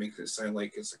without making it sound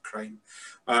like it's a crime?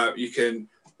 You can...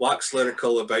 wax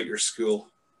lyrical about your school.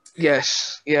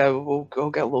 Yes, yeah, we'll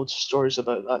get loads of stories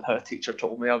about that. How a teacher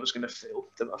told me I was going to fail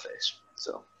to my face.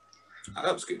 So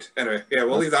that was good. Anyway, yeah,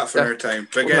 we'll leave that for another time.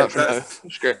 But again,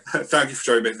 that's great. Thank you for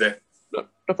joining me today.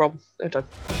 No problem. Anytime.